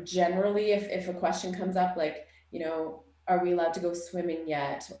kind of generally, if a question comes up, like, are we allowed to go swimming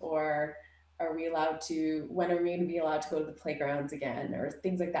yet? Or are we allowed to, when are we going to be allowed to go to the playgrounds again? Or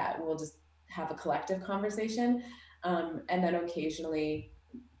things like that. We'll just have a collective conversation. And then occasionally,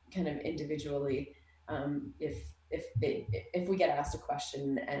 kind of individually, if we get asked a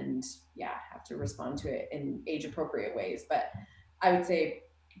question and yeah, have to respond to it in age appropriate ways. But I would say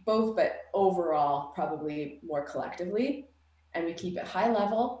both, but overall probably more collectively. And we keep it high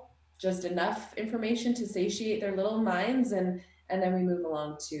level, just enough information to satiate their little minds, and then we move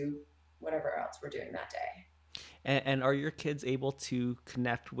along to whatever else we're doing that day. And are your kids able to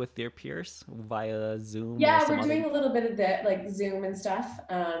connect with their peers via Zoom or Yeah, some we're other? doing a little bit of that, like Zoom and stuff.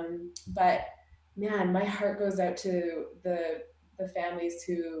 But man, my heart goes out to the families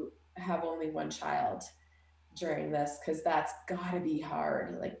who have only one child during this, because that's got to be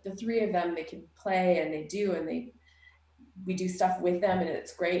hard. Like the three of them, they can play and they do, and they we do stuff with them, and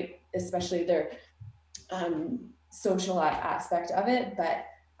it's great, especially their social aspect of it. But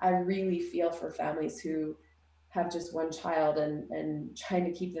I really feel for families who have just one child and trying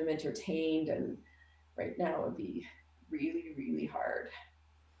to keep them entertained, and right now it would be really, really hard.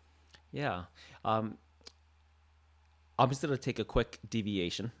 Yeah. Um, I'm just gonna take a quick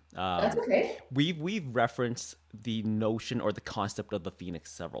deviation. That's okay. We've referenced the notion or the concept of the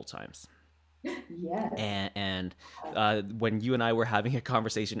phoenix several times, Yes. and when you and I were having a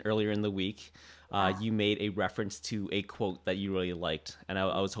conversation earlier in the week, Yeah. you made a reference to a quote that you really liked, and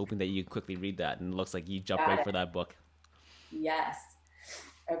I was hoping that you could quickly read that, and it looks like you jumped Got right it. for that book. Yes.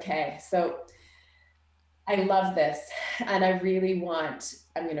 Okay. So I love this, and I really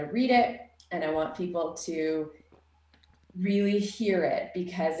I'm going to read it, and I want people to really hear it,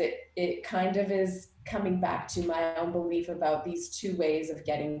 because it kind of is coming back to my own belief about these two ways of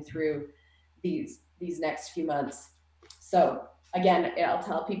getting through these next few months. So again, I'll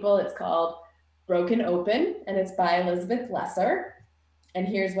tell people it's called Broken Open, and it's by Elizabeth Lesser. And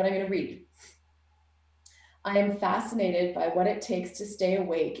here's what I'm going to read. I am fascinated by what it takes to stay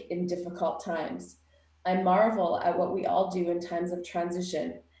awake in difficult times. I marvel at what we all do in times of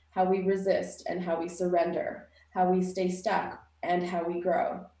transition, how we resist and how we surrender. how we stay stuck, and how we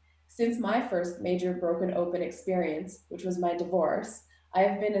grow. Since my first major broken open experience, which was my divorce, I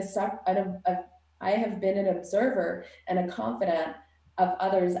have been I have been an observer and a confidant of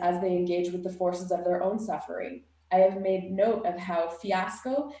others as they engage with the forces of their own suffering. I have made note of how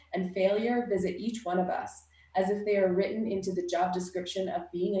fiasco and failure visit each one of us, as if they are written into the job description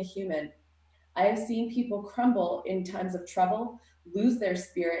of being a human. I have seen people crumble in times of trouble, lose their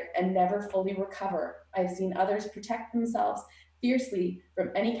spirit, and never fully recover. I've seen others protect themselves fiercely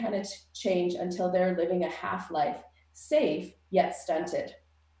from any kind of change until they're living a half life, safe yet stunted.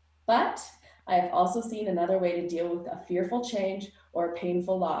 But I have also seen another way to deal with a fearful change or a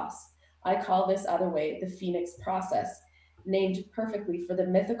painful loss. I call this other way the phoenix process, named perfectly for the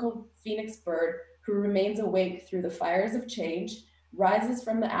mythical phoenix bird who remains awake through the fires of change, rises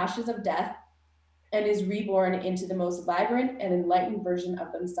from the ashes of death, and is reborn into the most vibrant and enlightened version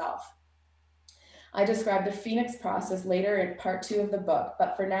of themselves. I describe the phoenix process later in part 2 of the book,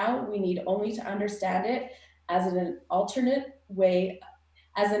 but for now, we need only to understand it as an alternate way,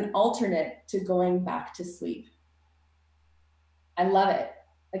 as an alternate to going back to sleep. I love it.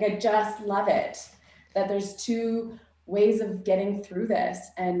 Like, I just love it that there's two ways of getting through this.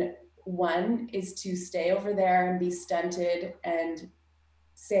 And one is to stay over there and be stunted and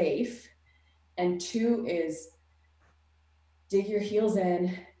safe. And two is dig your heels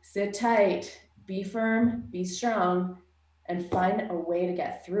in, sit tight, be firm, be strong, and find a way to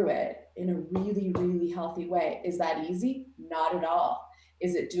get through it in a really, really healthy way. Is that easy? Not at all.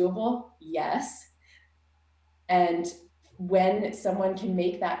 Is it doable? Yes. And when someone can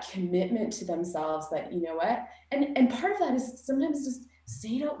make that commitment to themselves that, you know what, and part of that is sometimes just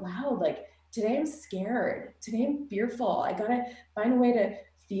say it out loud, like, today I'm scared, today I'm fearful, I gotta find a way to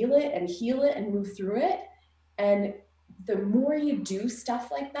feel it and heal it and move through it. And the more you do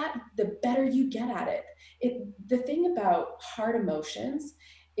stuff like that, the better you get at it. The thing about hard emotions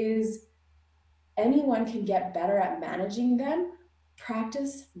is anyone can get better at managing them.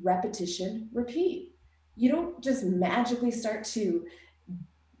 Practice, repetition, repeat. You don't just magically start to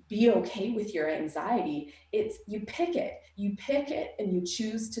be okay with your anxiety. It's you pick it and you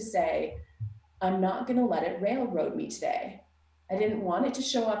choose to say, I'm not going to let it railroad me today. I didn't want it to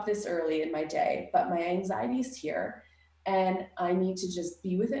show up this early in my day, but my anxiety is here and I need to just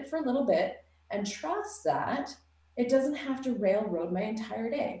be with it for a little bit and trust that it doesn't have to railroad my entire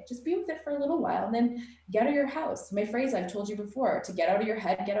day. Just be with it for a little while and then get out of your house. My phrase I've told you before, to get out of your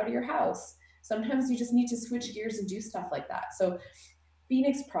head, get out of your house. Sometimes you just need to switch gears and do stuff like that. So,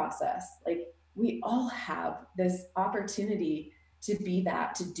 Phoenix process, like, we all have this opportunity to be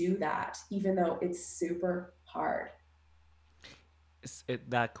that, to do that, even though it's super hard.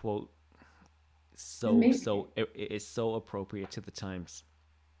 That quote It so makes so it is so appropriate to the times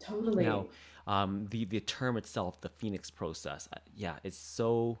now. totally, The term itself, the phoenix process, yeah, it's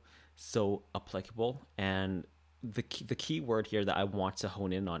so applicable. And the key word here that I want to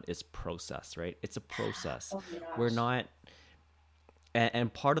hone in on is process, right? It's a process. oh my We're gosh. not,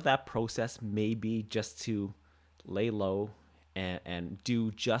 and part of that process may be just to lay low and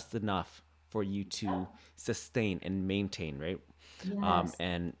do just enough for you to sustain and maintain, right? Yes.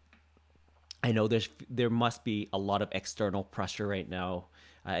 And I know there must be a lot of external pressure right now.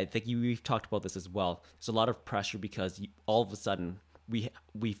 I think we've talked about this as well. There's a lot of pressure because all of a sudden we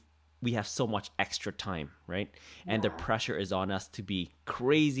we we have so much extra time, right? And the Yeah. pressure is on us to be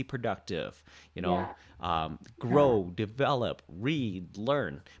crazy productive, Yeah. Yeah. grow, develop, read,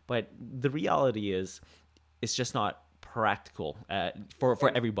 learn. But the reality is, it's just not practical for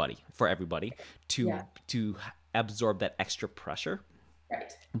Right. everybody Yeah. to absorb that extra pressure.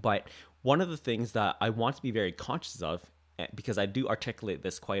 Right. But one of the things that I want to be very conscious of, because I do articulate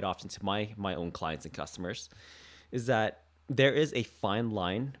this quite often to my own clients and customers, is that there is a fine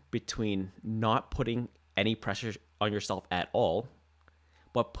line between not putting any pressure on yourself at all,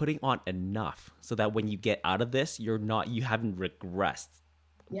 but putting on enough so that when you get out of this, you haven't regressed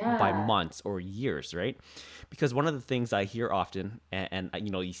by Yeah. months or years, right? Because one of the things I hear often, and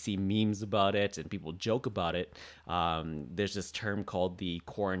you see memes about it and people joke about it. There's this term called the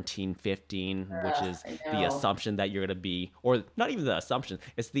quarantine 15, which is I the know. assumption that you're going to be, or not even the assumption,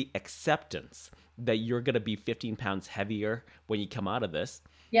 it's the acceptance that you're going to be 15 pounds heavier when you come out of this.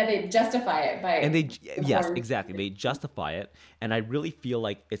 Yeah, they justify it And by the yes, quarantine. exactly, they justify it. And I really feel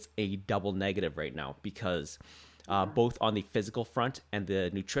like it's a double negative right now because Yeah. both on the physical front and the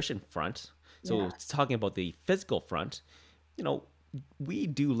nutrition front. So Yeah. it's talking about the physical front, you know, we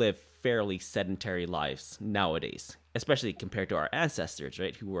do live fairly sedentary lives nowadays, especially compared to our ancestors,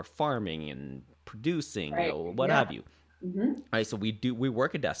 right? Who were farming and producing, Right. what Yeah. have you. Hmm. Right, so we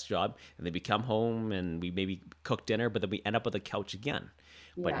work a desk job, and then we come home and we maybe cook dinner, but then we end up on the couch again.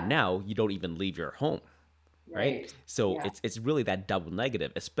 But Yeah. now you don't even leave your home, right? Right. So Yeah. it's really that double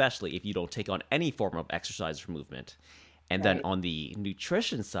negative, especially if you don't take on any form of exercise or movement. And then Right. on the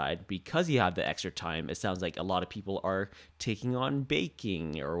nutrition side, because you have the extra time, it sounds like a lot of people are taking on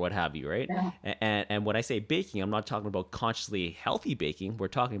baking or what have you, right? Yeah. And when I say baking, I'm not talking about consciously healthy baking. We're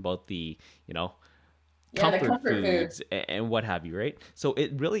talking about the, you know, Yeah. The comfort comfort food. foods and what have you, right? So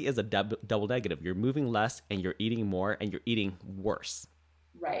it really is a double negative. You're moving less and you're eating more and you're eating worse.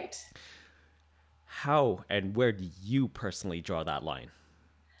 Right. How and where do you personally draw that line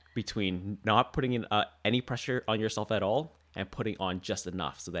between not putting in any pressure on yourself at all and putting on just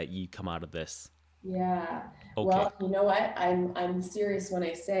enough so that you come out of this Yeah. Well, okay? you know what? I'm serious when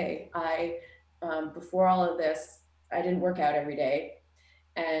I say before all of this, I didn't work out every day,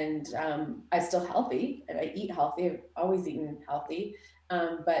 and I still healthy and I eat healthy. I've always eaten healthy,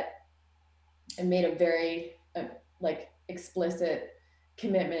 but I made a very like explicit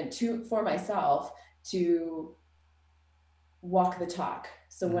commitment to for myself to walk the talk.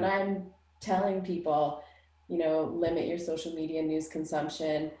 So when Mm-hmm. I'm telling people, limit your social media news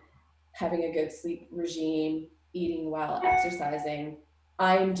consumption, having a good sleep regime, eating well, exercising,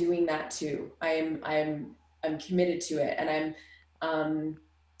 I'm doing that too. I'm committed to it, and um,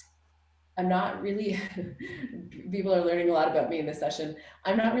 I'm not really. People are learning a lot about me in this session.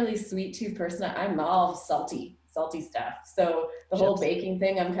 I'm not really a sweet tooth person. I'm all salty stuff. So the whole Chips. baking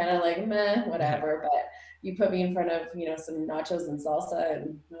thing, I'm kind of like meh, whatever. But you put me in front of some nachos and salsa,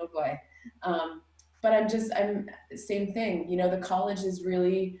 and oh boy. Um, but I'm same thing. The college is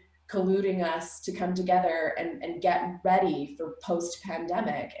really colluding us to come together and get ready for post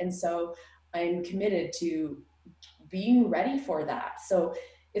pandemic, and so I'm committed to being ready for that. So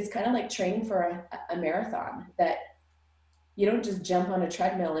it's kind of like training for a marathon, that you don't just jump on a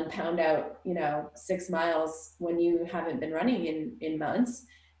treadmill and pound out, 6 miles when you haven't been running in months.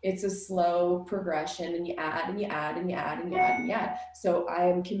 It's a slow progression, and you add and you add and you add and you add and you add. So I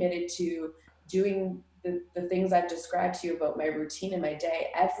am committed to doing the things I've described to you about my routine in my day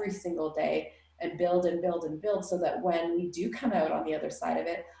every single day, and build and build and build, so that when we do come out on the other side of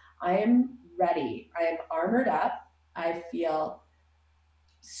it, I am ready. I am armored up. I feel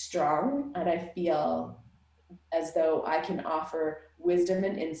strong, and I feel as though I can offer wisdom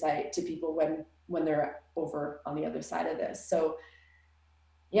and insight to people when they're over on the other side of this. So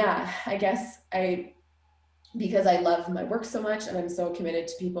yeah, I guess I because I love my work so much and I'm so committed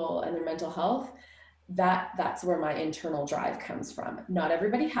to people and their mental health, that's where my internal drive comes from. Not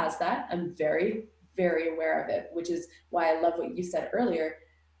everybody has that. I'm very, very aware of it, which is why I love what you said earlier.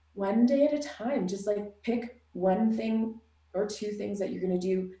 One day at a time, just like pick one thing or two things that you're going to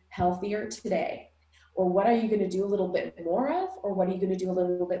do healthier today. Or what are you going to do a little bit more of, or what are you going to do a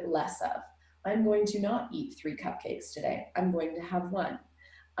little bit less of? I'm going to not eat 3 cupcakes today. I'm going to have one.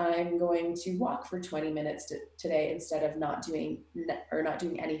 I'm going to walk for 20 minutes today instead of not doing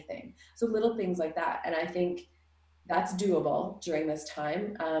anything. So little things like that, and I think that's doable during this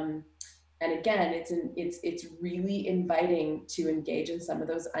time. And again, it's really inviting to engage in some of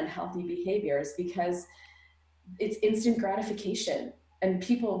those unhealthy behaviors, because it's instant gratification. And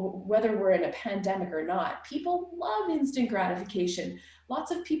people, whether we're in a pandemic or not, people love instant gratification.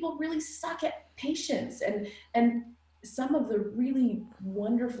 Lots of people really suck at patience, and some of the really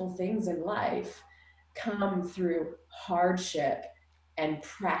wonderful things in life come through hardship and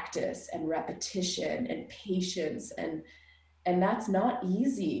practice and repetition and patience, and that's not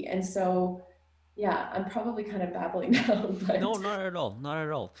easy. And so yeah, I'm probably kind of babbling now, No, but not at all, not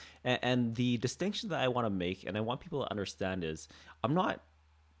at all. And the distinction that I want to make and I want people to understand is I'm not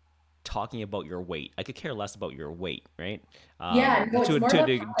talking about your weight. I could care less about your weight, right? yeah, no, it's more about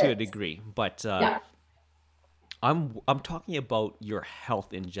To a habits. degree, but Yeah. I'm talking about your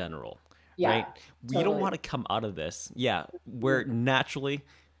health in general, Yeah, right? We don't want totally. to come out of this. Yeah, we're Mhm. naturally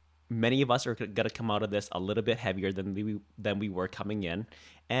many of us are going to come out of this a little bit heavier than we were coming in,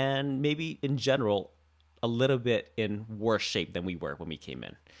 and maybe in general a little bit in worse shape than we were when we came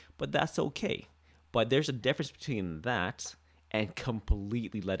in. But that's okay. But there's a difference between that and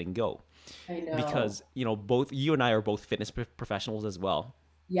completely letting go, I know. because both you and I are both fitness professionals as well,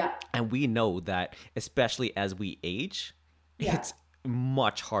 Yeah, and we know that especially as we age, yeah, it's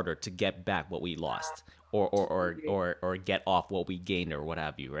much harder to get back what we lost, totally agree. or get off what we gained or what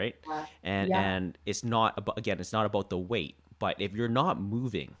have you, right? Yeah, and yeah, and it's not about, again, it's not about the weight, but if you're not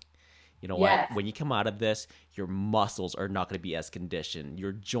moving, you know what, yes, when you come out of this, your muscles are not going to be as conditioned,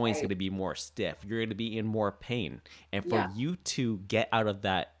 your joints going right. to be more stiff, you're going to be in more pain, and for Yeah, you to get out of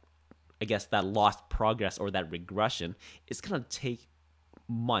that I guess that lost progress or that regression is going to take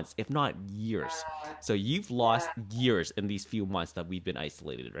months, if not years. Yeah. So you've Yeah. lost years in these few months that we've been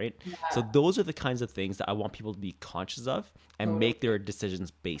isolated, right? So Yeah. those are the kinds of things that I want people to be conscious of and make Totally. their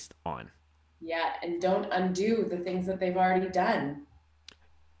decisions based on. Yeah. And don't undo the things that they've already done.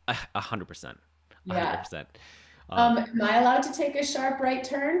 100%. A hundred Yeah. percent. Um, Am I allowed to take a sharp right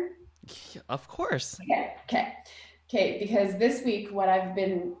turn? of course. Okay. Okay. Okay. Because this week, what I've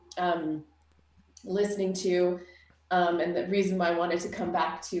been listening to, and the reason why I wanted to come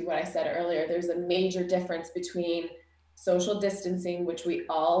back to what I said earlier, there's a major difference between social distancing, which we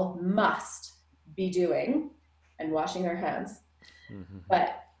all must be doing, and washing our hands, Mm-hmm.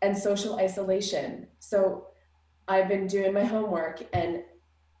 but and social isolation. So I've been doing my homework, and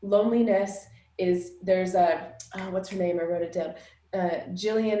loneliness is there's a what's her name? I wrote it down.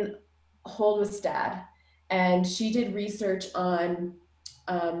 Jillian Holdwestad, and she did research on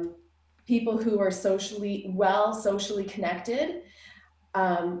um, people who are socially connected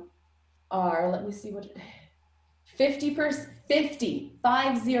um, are, let me see what,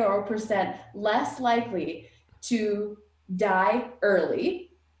 50% less likely to die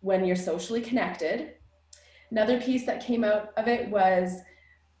early when you're socially connected. Another piece that came out of it was,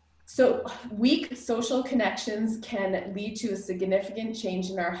 so weak social connections can lead to a significant change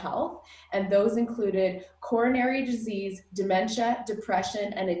in our health, and those included coronary disease, dementia,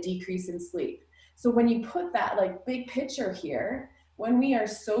 depression, and a decrease in sleep. So when you put that like big picture here, when we are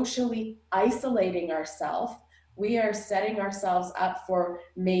socially isolating ourselves, we are setting ourselves up for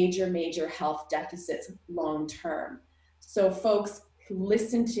major health deficits long term. So folks,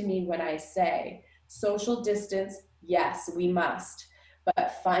 listen to me when I say social distance, yes, we must,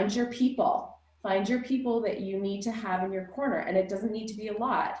 but find your people that you need to have in your corner, and it doesn't need to be a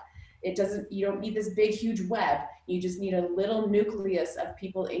lot. It doesn't, you don't need this big huge web. You just need a little nucleus of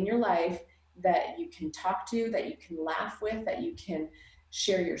people in your life that you can talk to, that you can laugh with, that you can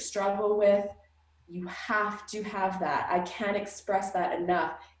share your struggle with. You have to have that. I can't express that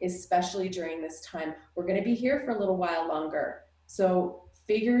enough, especially during this time. We're going to be here for a little while longer, so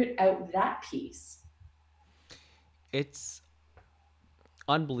figure out that piece. It's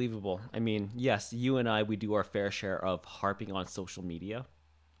unbelievable. I mean, yes, you and I, we do our fair share of harping on social media.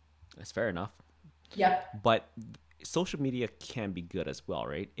 That's fair enough. Yep. But social media can be good as well,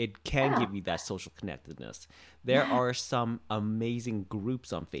 right? It can Yeah. give you that social connectedness. There Yeah. are some amazing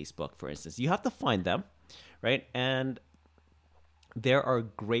groups on Facebook, for instance. You have to find them, right? And there are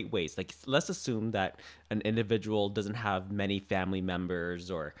great ways. Like, let's assume that an individual doesn't have many family members,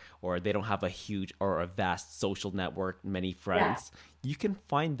 or they don't have a huge or a vast social network, many Yeah. friends. You can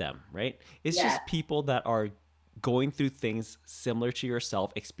find them, right? It's Yeah. just people that are going through things similar to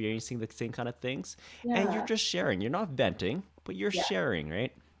yourself, experiencing the same kind of things, and you're Yeah. just sharing. You're not venting, but you're Yeah. sharing,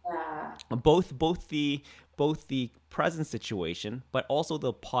 right? Yeah. Both the present situation, but also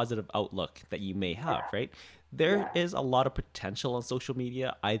the positive outlook that you may have, right? There Yeah. is a lot of potential on social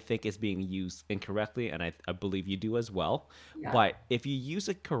media. I think it's being used incorrectly, and I believe you do as well. Yeah. But if you use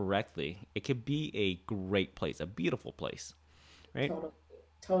it correctly, it could be a great place, a beautiful place, right? Totally.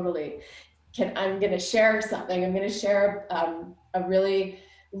 Totally. I'm going to share something. I'm going to share a really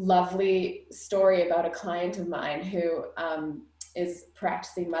lovely story about a client of mine who is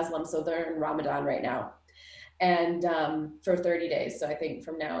practicing Muslim. So they're in Ramadan right now, and for 30 days. So I think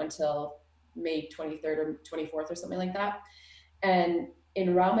from now until May 23rd or 24th or something like that. And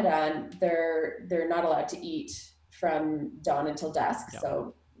in Ramadan, they're not allowed to eat from dawn until dusk. Yeah.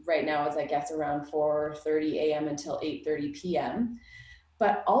 So right now is, I guess, around 4:30 a.m. until 8:30 p.m.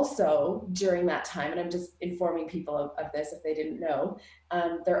 But also during that time, and I'm just informing people of this if they didn't know,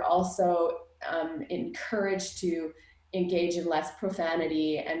 they're also encouraged to engage in less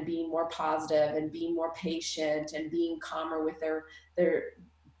profanity and being more positive and being more patient and being calmer with their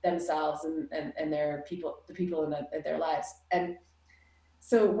themselves and their people, the people in their lives. And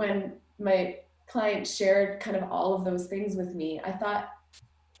so when my client shared kind of all of those things with me, I thought,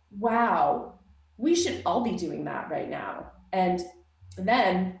 wow, we should all be doing that right now. And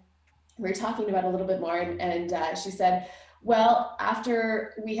then we were talking about it a little bit more, and she said, well,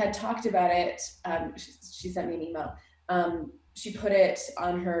 after we had talked about it, she sent me an email. She put it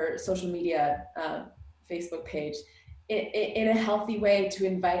on her social media Facebook page in a healthy way to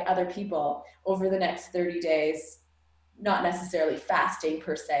invite other people over the next 30 days, not necessarily fasting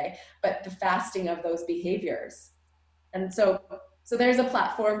per se, but the fasting of those behaviors. And so there's a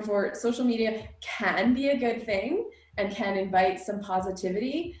platform for social media can be a good thing and can invite some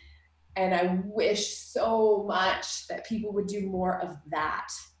positivity. And I wish so much that people would do more of that.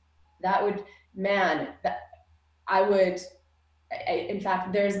 That would, man, that I would in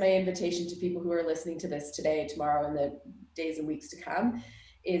fact, there's my invitation to people who are listening to this today, tomorrow, and the days and weeks to come,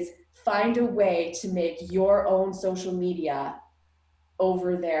 is find a way to make your own social media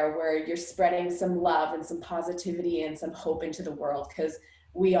over there where you're spreading some love and some positivity and some hope into the world, because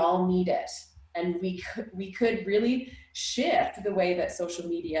we all need it. And we could really shift the way that social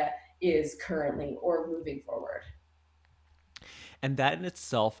media is currently or moving forward. And that in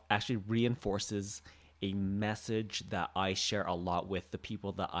itself actually reinforces a message that I share a lot with the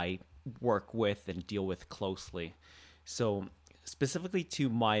people that I work with and deal with closely. So, specifically to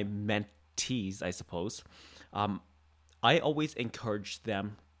my mentees, I suppose, um, I always encourage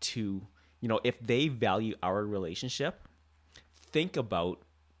them to, if they value our relationship, think about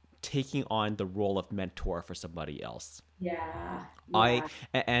taking on the role of mentor for somebody else. Yeah, I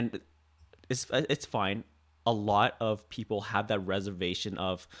yeah, and it's fine. A lot of people have that reservation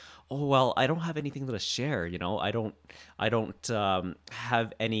of, oh well, I don't have anything to share. I don't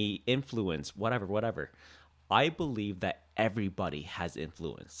have any influence. Whatever. I believe that everybody has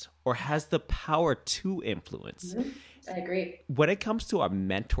influence or has the power to influence. mm-hmm. I agree. When it comes to a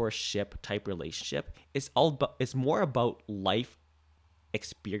mentorship type relationship, it's more about life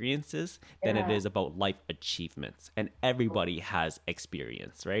experiences than it Yeah, is about life achievements. And everybody has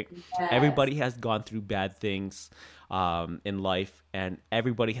experience, right? yes, Everybody has gone through bad things in life, and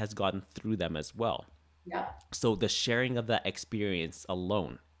everybody has gone through them as well. yeah, So the sharing of that experience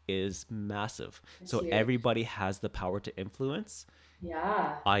alone is massive. it's So huge. everybody has the power to influence.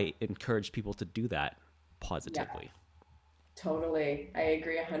 Yeah, I encourage people to do that yeah, positively. totally. I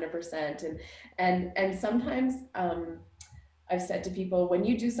agree 100%. And sometimes I've said to people, when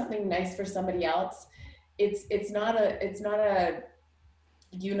you do something nice for somebody else, it's not a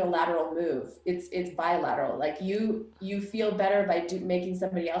unilateral move. It's bilateral. Like you feel better by making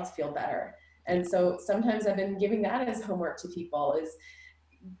somebody else feel better. Yeah. And so sometimes I've been giving that as homework to people, is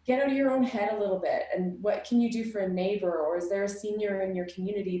get out of your own head a little bit, and what can you do for a neighbor, or is there a senior in your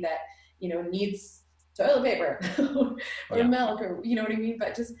community that needs toilet paper or Yeah. milk, or you know what I mean.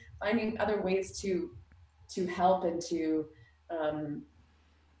 But just finding other ways to help and to um,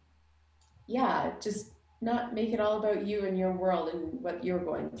 yeah, just not make it all about you and your world and what you're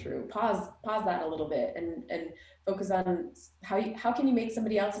going through. Pause that a little bit, and focus on how can you make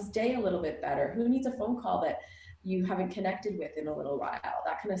somebody else's day a little bit better. Who needs a phone call that you haven't connected with in a little while?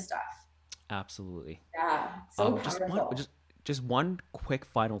 That kind of stuff. Absolutely. Yeah, so Just one, powerful. just one quick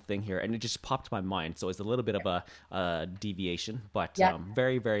final thing here, and it just popped to my mind. So it's a little bit of a deviation, but Yep.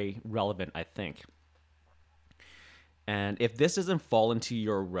 very, very relevant, I think. And if this doesn't fall into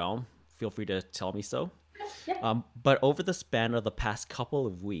your realm, feel free to tell me so. Yep. But over the span of the past couple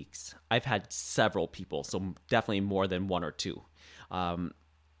of weeks, I've had several people, so definitely more than one or two, um,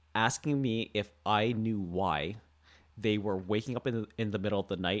 asking me if I knew why they were waking up in the middle of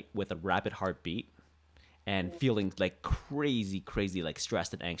the night with a rapid heartbeat and feeling like crazy, crazy, like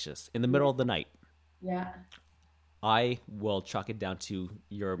stressed and anxious in the Yeah. middle of the night. Yeah. I will chalk it down to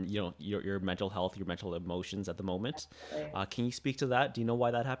your mental health, your mental emotions at the moment. Definitely. Can you speak to that? Do you know why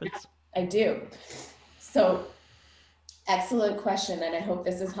that Yeah, happens? I do. So excellent question, and I hope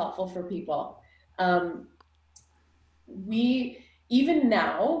this is helpful for people. Um, we even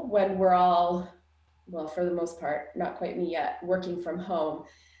now, when we're all, well, for the most part, not quite me yet, working from home,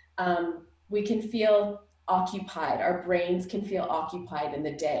 we can feel occupied. Our brains can feel occupied in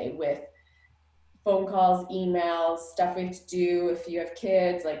the day with phone calls, emails, stuff we have to do if you have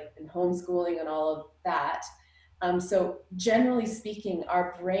kids, like in homeschooling and all of that. So generally speaking,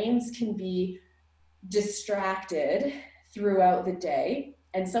 our brains can be distracted throughout the day,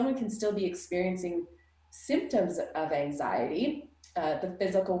 and someone can still be experiencing symptoms of anxiety, the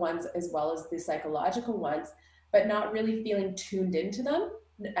physical ones as well as the psychological ones, but not really feeling tuned into them,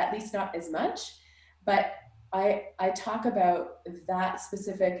 at least not as much. But I talk about that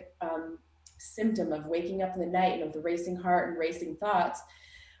specific symptom of waking up in the night and of the racing heart and racing thoughts.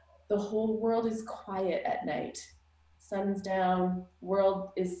 The whole world is quiet at night. Sun's down, world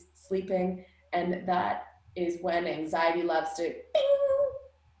is sleeping, and that is when anxiety loves to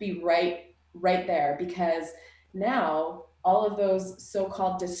be right there, because now all of those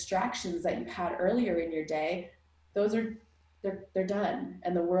so-called distractions that you had earlier in your day, those are they're done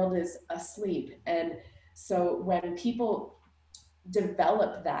and the world is asleep. And so when people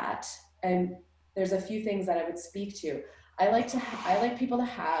develop that, and there's a few things that I would speak to. I like people to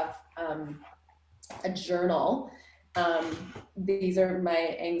have a journal. These are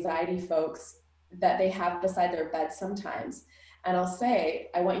my anxiety folks that they have beside their bed sometimes. And I'll say,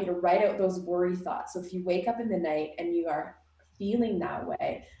 I want you to write out those worry thoughts. So if you wake up in the night and you are feeling that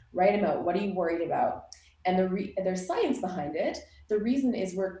way, write them out. What are you worried about? And there's science behind it. The reason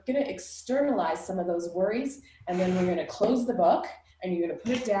is we're going to externalize some of those worries, and then we're going to close the book, and you're going to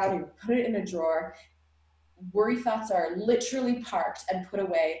put it down, you put it in a drawer. Worry thoughts are literally parked and put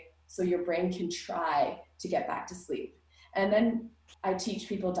away so your brain can try to get back to sleep. And then I teach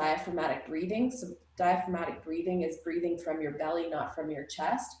people diaphragmatic breathing. So diaphragmatic breathing is breathing from your belly, not from your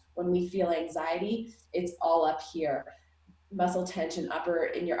chest. When we feel anxiety, it's all up here, muscle tension upper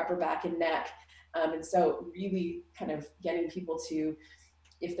in your upper back and neck. And so really kind of getting people to,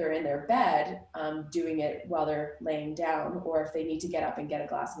 if they're in their bed, doing it while they're laying down, or if they need to get up and get a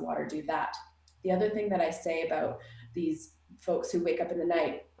glass of water, do that. The other thing that I say about these folks who wake up in the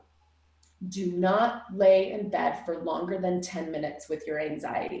night, do not lay in bed for longer than 10 minutes with your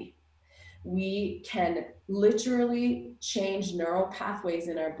anxiety. We can literally change neural pathways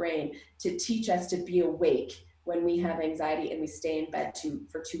in our brain to teach us to be awake when we have anxiety and we stay in bed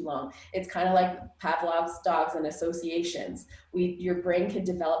for too long. It's kind of like Pavlov's dogs and associations. Your brain can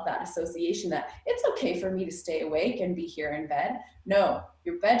develop that association that it's okay for me to stay awake and be here in bed. No,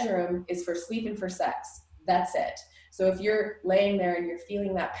 your bedroom is for sleep and for sex. That's it. So if you're laying there and you're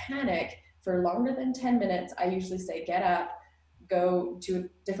feeling that panic for longer than 10 minutes, I usually say get up, go to a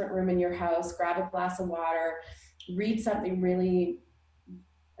different room in your house, grab a glass of water, read something really,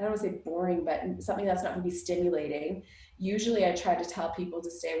 I don't want to say boring, but something that's not going to be stimulating. Usually I try to tell people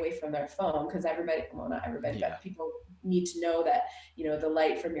to stay away from their phone because everybody, well, not everybody, Yeah. but people need to know that, the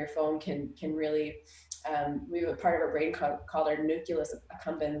light from your phone can really, we have a part of our brain called our nucleus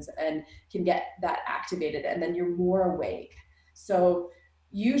accumbens and can get that activated, and then you're more awake. So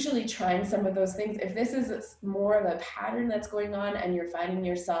usually trying some of those things, if this is more of a pattern that's going on and you're finding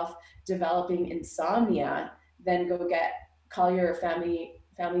yourself developing insomnia, then call your family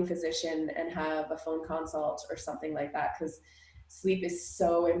physician and have a phone consult or something like that, because sleep is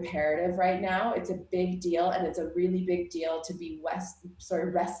so imperative right now. It's a big deal, and it's a really big deal to be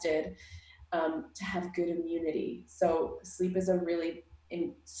rested, to have good immunity. So sleep is a really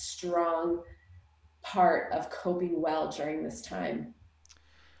strong part of coping well during this time.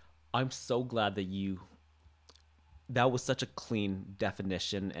 I'm so glad that was such a clean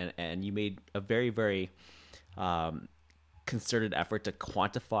definition, and you made a very, very concerted effort to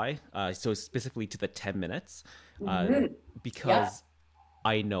quantify, so specifically to the 10 minutes, uh, Mm-hmm. Yep. because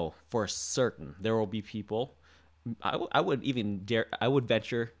I know for certain there will be people, I would even I would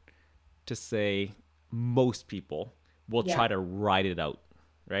venture to say most people will try Yeah. to ride it out,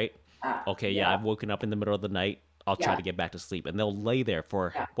 right? Okay, yeah, Yeah. I've woken up in the middle of the night. I'll try Yeah. to get back to sleep. And they'll lay there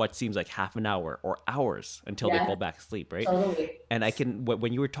for Yeah. what seems like half an hour or hours until they fall Yeah. back asleep, right? Totally. And I can,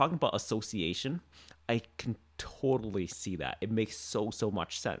 when you were talking about association, I can totally see that. It makes so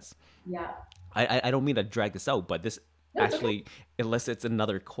much sense. Yeah. I don't mean to drag this out, but this No, it's okay. actually elicits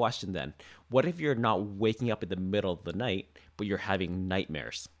another question then. What if you're not waking up in the middle of the night, but you're having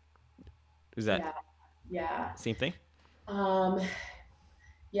nightmares? Is that Yeah. Yeah. same thing? Um,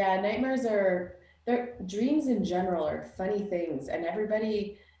 yeah, nightmares are, their dreams in general are funny things, and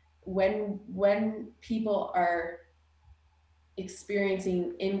everybody, when people are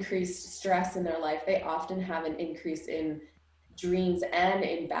experiencing increased stress in their life, they often have an increase in dreams and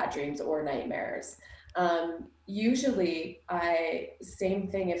in bad dreams or nightmares. Usually, same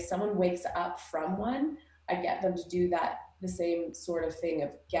thing. If someone wakes up from one, I get them to do that, the same sort of thing of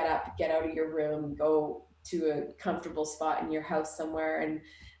get up, get out of your room, go to a comfortable spot in your house somewhere,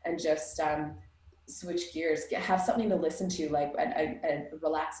 and just switch gears, have something to listen to, like a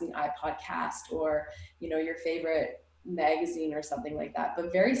relaxing iPodcast, or your favorite magazine or something like that,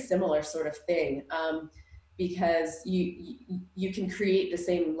 but very similar sort of thing, because you can create the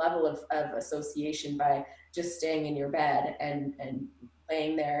same level of association by just staying in your bed and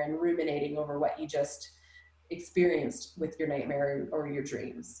laying there and ruminating over what you just experienced with your nightmare or your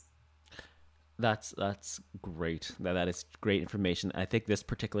dreams. That's great. That is great information. I think this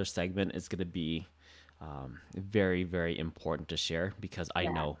particular segment is going to be very, very important to share because I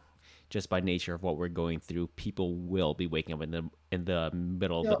Yeah. know, just by nature of what we're going through, people will be waking up in the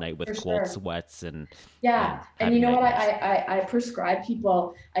middle of the No, night for with cold sure. sweats Yeah. and And you having know what? nightmares. I prescribe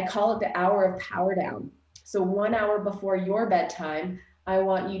people, I call it the hour of power down. So 1 hour before your bedtime, I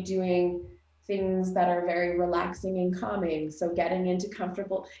want you doing things that are very relaxing and calming. So getting into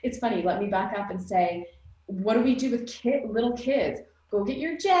comfortable. It's funny. Let me back up and say, what do we do with little kids? go get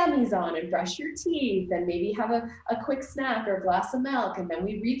your jammies on and brush your teeth and maybe have a quick snack or a glass of milk. And then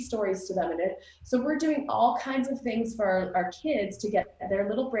we read stories to them. So we're doing all kinds of things for our kids to get their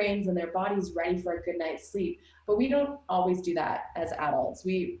little brains and their bodies ready for a good night's sleep. But we don't always do that as adults.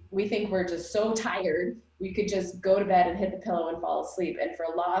 We think we're just so tired, we could just go to bed and hit the pillow and fall asleep. And for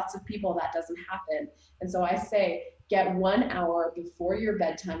lots of people, that doesn't happen. And so I say, get 1 hour before your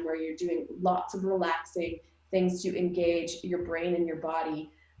bedtime where you're doing lots of relaxing things to engage your brain and your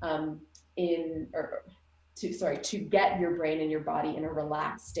body to get your brain and your body in a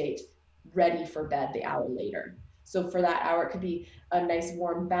relaxed state, ready for bed the hour later. So for that hour, it could be a nice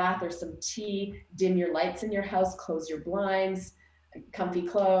warm bath or some tea, dim your lights in your house, close your blinds, comfy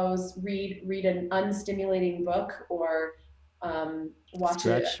clothes, read an unstimulating book, or watch a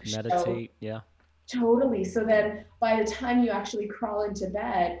Stretch, show. meditate. Yeah. Totally. So then by the time you actually crawl into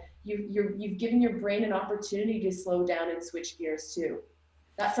bed, you've given your brain an opportunity to slow down and switch gears too.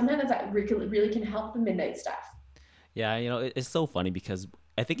 That sometimes that really can help the midnight stuff. Yeah, it's so funny because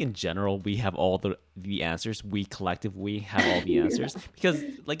I think in general we have all the answers. We collectively have all the answers because,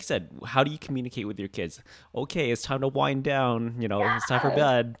 like you said, how do you communicate with your kids? Okay, it's time to wind down. It's time for Yes.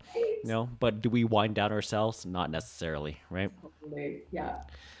 bed. Right. But do we wind down ourselves? Not necessarily, right? Totally. Yeah.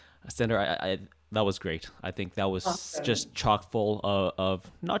 Cinder, I that was great. I think that was Awesome. just chock full of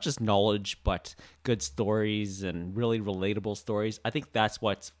not just knowledge, but good stories and really relatable stories. I think that's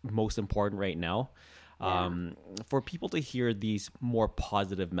what's most important right now, Yeah. for people to hear these more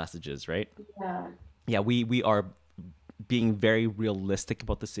positive messages, right? Yeah. Yeah, we are being very realistic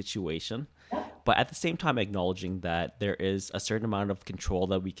about the situation, Yep. but at the same time acknowledging that there is a certain amount of control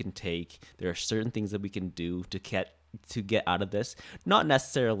that we can take. There are certain things that we can do to get out of this. Not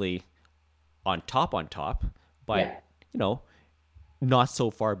necessarily on top, but Yeah. you know, not so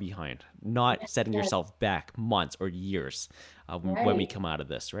far behind, not setting Yes. yourself back months or years when we Right. come out of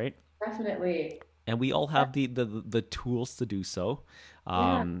this, right? Definitely. And we all have the tools to do so.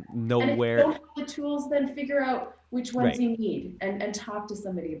 Yeah. Know And if you where, don't have the tools, then figure out which ones right, you need and talk to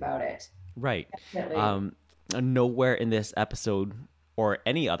somebody about it. right. Definitely. Um, Nowhere in this episode or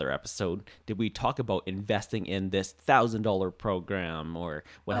any other episode did we talk about investing in this $1,000 program or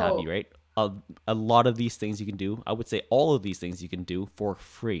what have Oh, you, right? A lot of these things you can do. I would say all of these things you can do for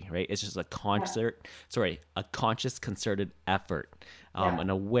free, right? It's just yeah. a conscious, concerted effort, Yeah. an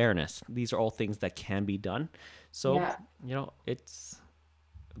awareness. These are all things that can be done. So, Yeah. it's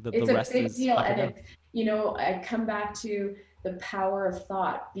the It's a rest big is deal. up and And down. I come back to the power of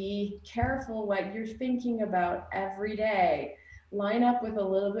thought. Be careful what you're thinking about every day. Line up with a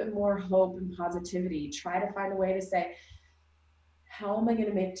little bit more hope and positivity. Try to find a way to say, how am I going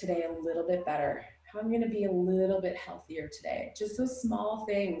to make today a little bit better? How am I going to be a little bit healthier today? Just those small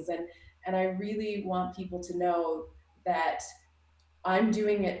things. And I really want people to know that I'm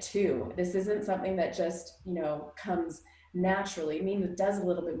doing it too. This isn't something that just, comes naturally. I mean, it does a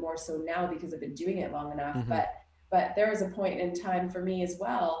little bit more so now because I've been doing it long enough, Hmm. but there was a point in time for me as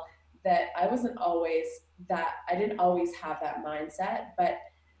well that I didn't always have that mindset, but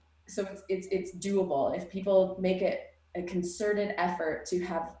so it's doable if people make it a concerted effort to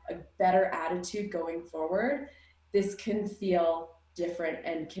have a better attitude going forward. This can feel different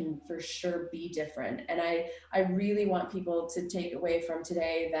and can for sure be different. And I really want people to take away from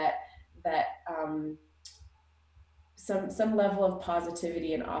today that some level of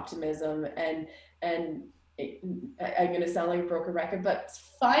positivity and optimism and it, I'm going to sound like a broken record, but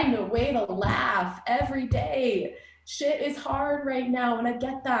find a way to laugh every day. Shit is hard right now, and I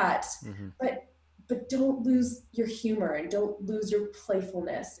get that, Hmm. but don't lose your humor and don't lose your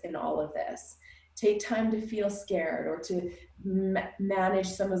playfulness in all of this. Take time to feel scared or to manage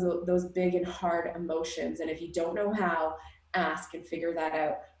some of those big and hard emotions. And if you don't know how, ask and figure that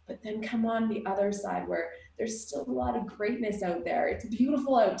out. But then come on the other side where there's still a lot of greatness out there. It's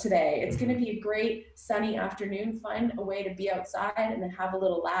beautiful out today. It's going Hmm. to be a great sunny afternoon. Find a way to be outside and then have a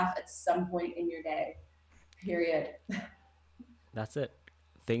little laugh at some point in your day. Period. That's it.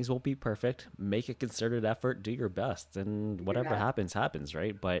 Things won't be perfect. Make a concerted effort. Do your best, and Your whatever best. happens, happens,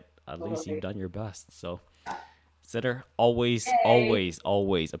 right? But at least you've Totally. done your best. So, Sitter, always, Yay. always,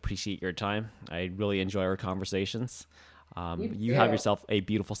 always appreciate your time. I really enjoy our conversations. You You have too. yourself a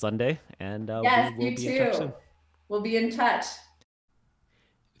beautiful Sunday, and we Yes, will you be in touch too. soon. We'll be in touch.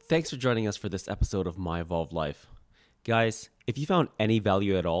 Thanks for joining us for this episode of My Evolved Life. Guys, if you found any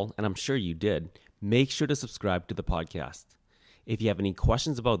value at all, and I'm sure you did, make sure to subscribe to the podcast. If you have any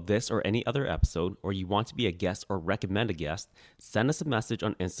questions about this or any other episode, or you want to be a guest or recommend a guest, send us a message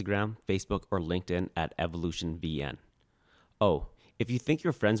on Instagram, Facebook, or LinkedIn at EvolutionVN. Oh, if you think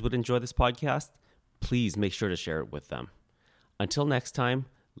your friends would enjoy this podcast, please make sure to share it with them. Until next time,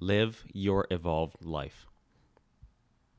 live your evolved life.